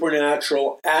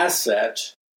supernatural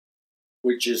asset,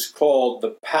 which is called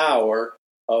the power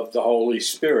of the Holy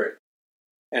Spirit.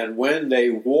 And when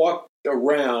they walked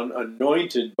around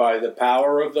anointed by the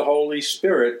power of the Holy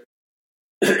Spirit,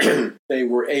 they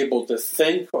were able to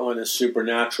think on a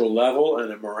supernatural level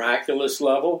and a miraculous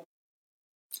level.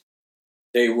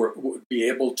 They would be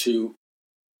able to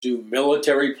do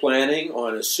military planning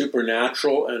on a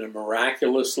supernatural and a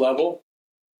miraculous level.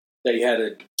 They had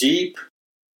a deep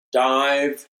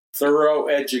dive, thorough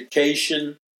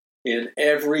education in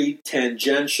every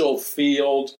tangential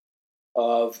field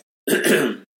of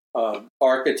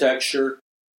architecture,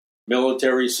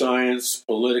 military science,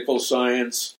 political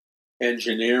science,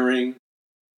 engineering,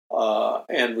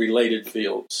 and related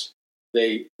fields.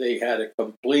 They had a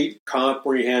complete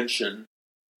comprehension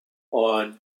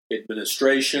on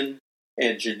administration,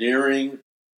 engineering,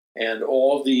 and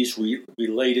all these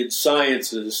related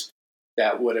sciences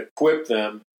that would equip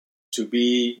them to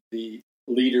be the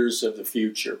leaders of the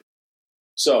future.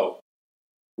 So,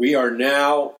 we are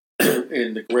now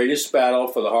in the greatest battle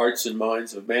for the hearts and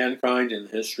minds of mankind in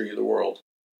the history of the world.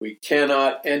 We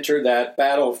cannot enter that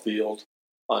battlefield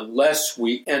unless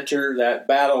we enter that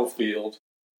battlefield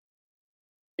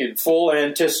in full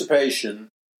anticipation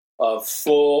of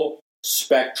full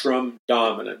spectrum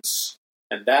dominance.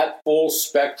 And that full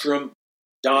spectrum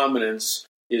dominance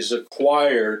is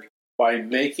acquired by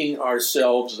making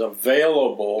ourselves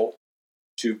available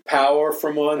to power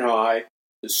from on high,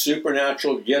 the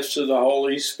supernatural gifts of the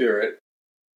Holy Spirit,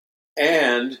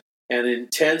 and an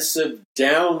intensive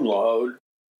download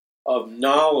of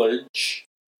knowledge,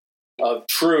 of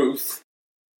truth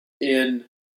in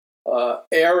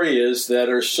areas that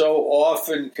are so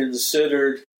often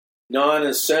considered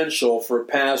non-essential for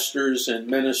pastors and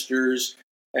ministers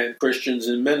and Christians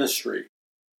in ministry.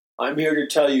 I'm here to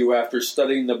tell you, after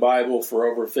studying the Bible for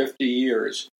over 50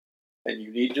 years, and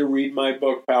you need to read my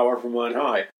book, Power from On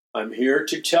High, I'm here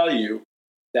to tell you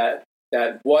that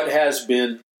what has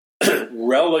been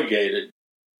relegated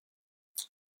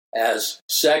as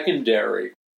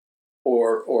secondary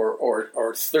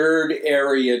or third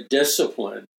area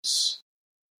disciplines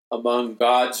among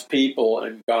God's people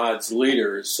and God's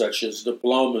leaders, such as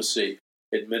diplomacy,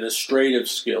 administrative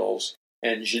skills,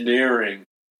 engineering,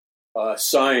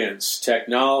 science,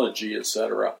 technology,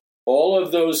 etc. All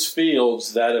of those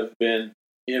fields that have been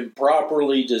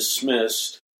improperly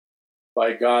dismissed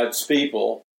by God's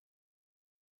people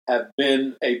have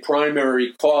been a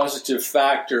primary causative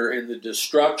factor in the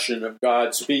destruction of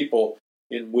God's people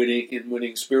in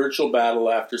winning spiritual battle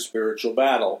after spiritual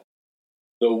battle.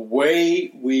 The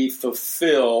way we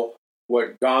fulfill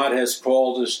what God has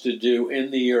called us to do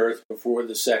in the earth before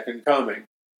the second coming,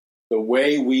 the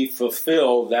way we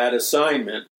fulfill that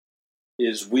assignment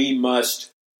is we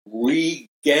must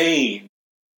regain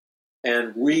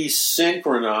and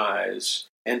resynchronize,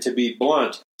 and to be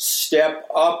blunt, step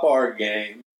up our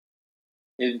game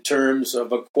in terms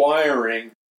of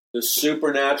acquiring the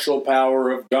supernatural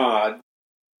power of God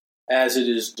as it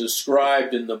is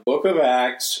described in the book of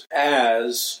Acts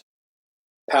as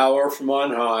power from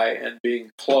on high and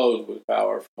being clothed with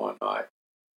power from on high.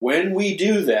 When we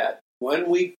do that, when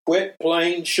we quit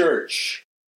playing church,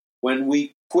 when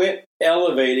we quit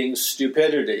elevating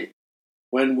stupidity,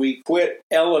 when we quit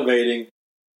elevating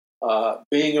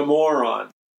being a moron,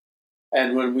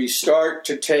 and when we start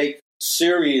to take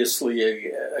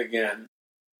seriously again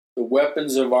the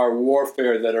weapons of our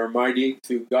warfare that are mighty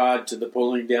through God to the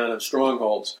pulling down of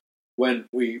strongholds, when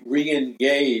we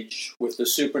re-engage with the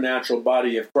supernatural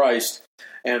body of Christ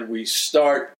and we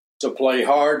start to play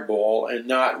hardball and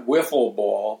not wiffle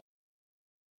ball,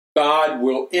 God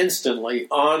will instantly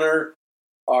honor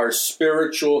our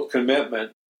spiritual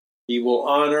commitment. He will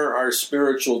honor our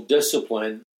spiritual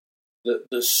discipline.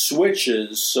 The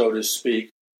switches, so to speak,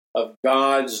 of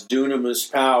God's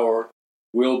dunamis power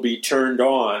will be turned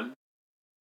on,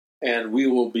 and we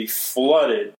will be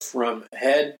flooded from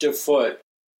head to foot.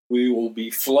 We will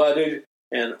be flooded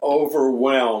and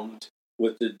overwhelmed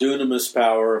with the dunamis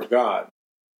power of God.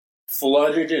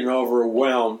 Flooded and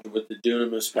overwhelmed with the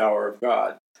dunamis power of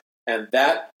God. And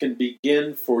that can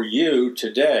begin for you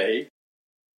today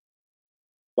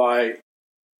by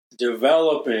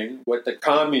developing what the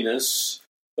communists,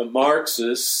 the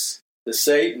Marxists, the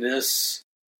Satanists,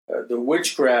 the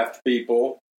witchcraft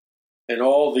people, and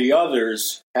all the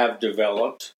others have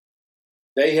developed.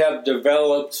 They have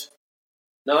developed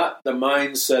not the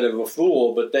mindset of a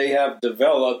fool, but they have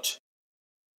developed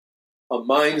a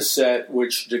mindset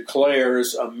which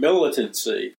declares a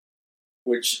militancy,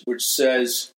 which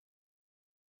says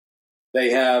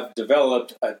they have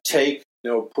developed a take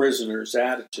no prisoners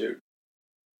attitude.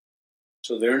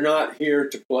 So they're not here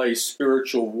to play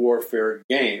spiritual warfare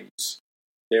games.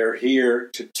 They're here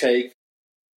to take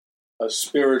a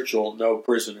spiritual no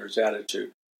prisoners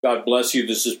attitude. God bless you.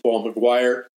 This is Paul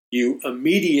McGUIRE. You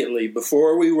immediately,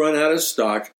 before we run out of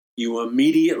stock, you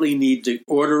immediately need to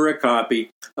order a copy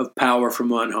of Power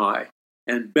from on High.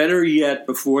 And better yet,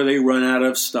 before they run out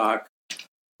of stock,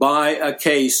 buy a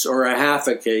case or a half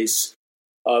a case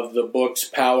of the books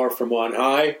Power from on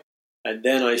High. And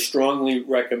then I strongly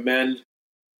recommend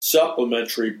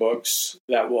supplementary books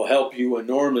that will help you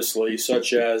enormously,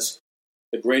 such as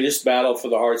The Greatest Battle for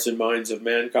the Hearts and Minds of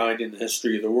Mankind in the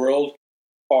History of the World,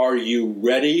 Are You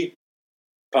Ready?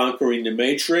 Conquering the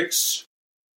Matrix,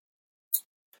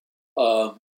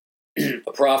 A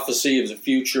Prophecy of the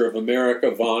Future of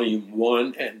America, Volume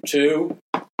 1 and 2,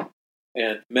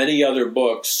 and many other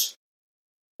books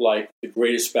like The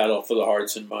Greatest Battle for the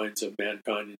Hearts and Minds of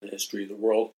Mankind in the History of the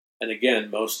World, and again,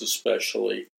 most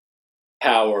especially,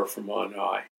 Power from on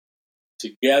High.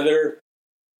 Together,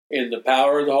 in the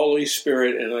power of the Holy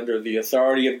Spirit and under the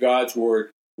authority of God's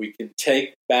Word, we can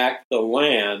take back the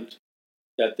land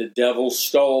that the devil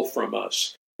stole from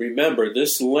us. Remember,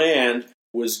 this land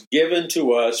was given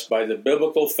to us by the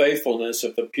biblical faithfulness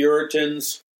of the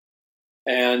Puritans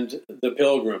and the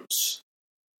Pilgrims.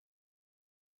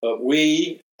 But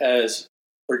we, as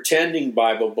pretending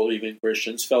Bible-believing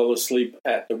Christians, fell asleep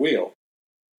at the wheel,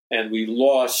 and we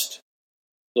lost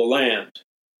the land.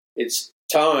 It's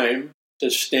time to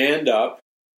stand up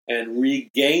and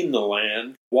regain the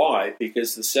land. Why?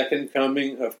 Because the second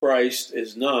coming of Christ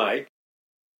is nigh,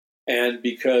 and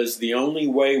because the only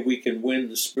way we can win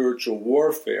the spiritual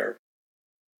warfare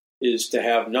is to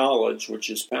have knowledge, which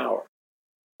is power.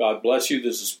 God bless you.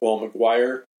 This is Paul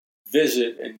McGUIRE.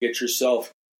 Visit and get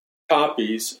yourself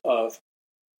copies of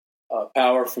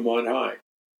Power from on High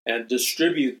and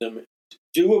distribute them.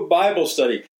 Do a Bible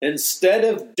study. Instead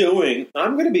of doing,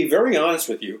 I'm going to be very honest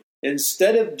with you,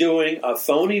 instead of doing a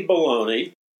phony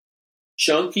baloney,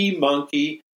 chunky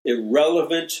monkey,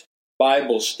 irrelevant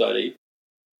Bible study,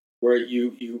 where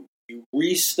you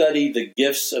restudy the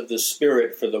gifts of the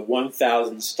Spirit for the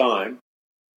 1,000th time,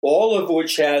 all of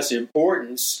which has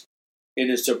importance in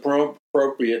its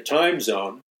appropriate time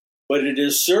zone, but it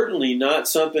is certainly not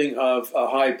something of a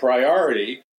high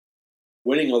priority.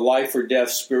 Winning a life or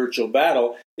death spiritual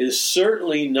battle is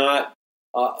certainly not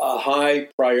a high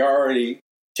priority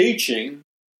teaching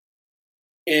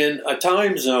in a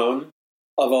time zone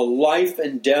of a life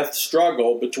and death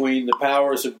struggle between the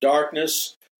powers of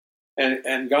darkness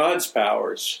and God's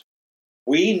powers.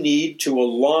 We need to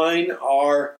align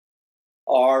our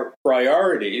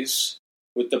priorities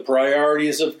with the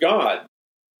priorities of God.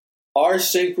 Our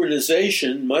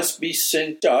synchronization must be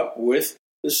synced up with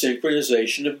the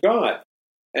synchronization of God.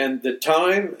 And the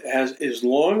time is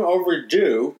long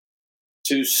overdue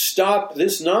to stop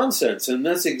this nonsense. And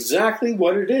that's exactly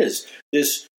what it is.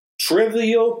 This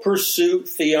trivial pursuit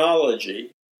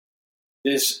theology,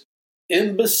 this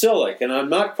imbecilic, and I'm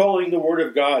not calling the Word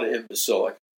of God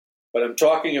imbecilic, but I'm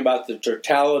talking about the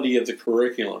totality of the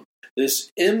curriculum. This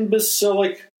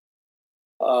imbecilic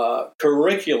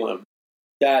curriculum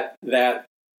that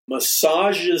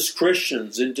massages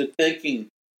Christians into thinking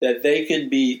that they can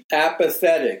be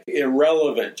apathetic,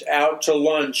 irrelevant, out to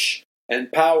lunch,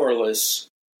 and powerless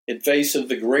in face of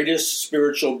the greatest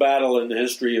spiritual battle in the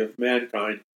history of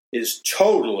mankind is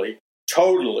totally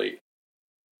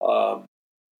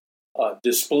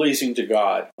displeasing to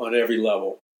God on every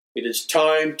level. It is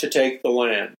time to take the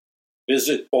land.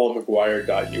 Visit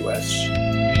paulmcguire.us.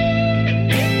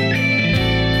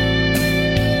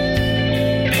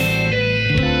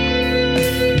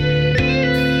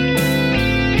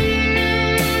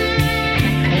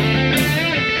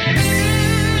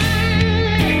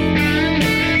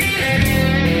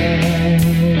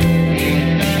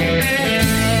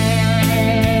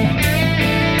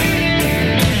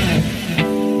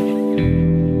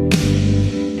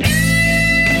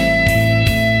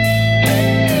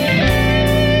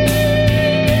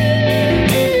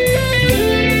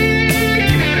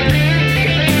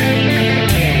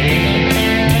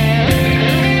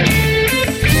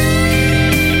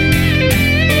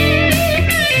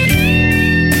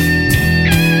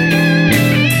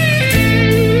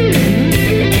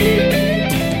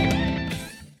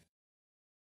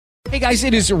 Guys,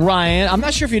 it is Ryan. I'm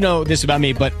not sure if you know this about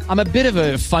me, but I'm a bit of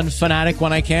a fun fanatic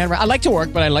when I can. I like to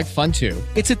work, but I like fun too.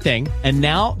 It's a thing. And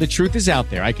now the truth is out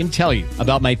there. I can tell you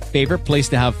about my favorite place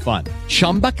to have fun.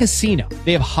 Chumba Casino.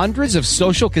 They have hundreds of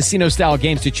social casino style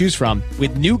games to choose from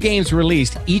with new games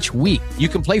released each week. You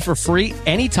can play for free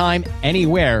anytime,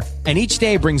 anywhere. And each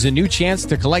day brings a new chance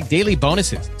to collect daily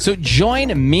bonuses. So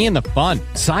join me in the fun.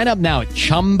 Sign up now at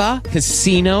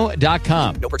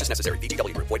ChumbaCasino.com. No purchase necessary.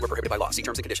 VGW. Void where prohibited by law. See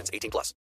terms and conditions. 18+.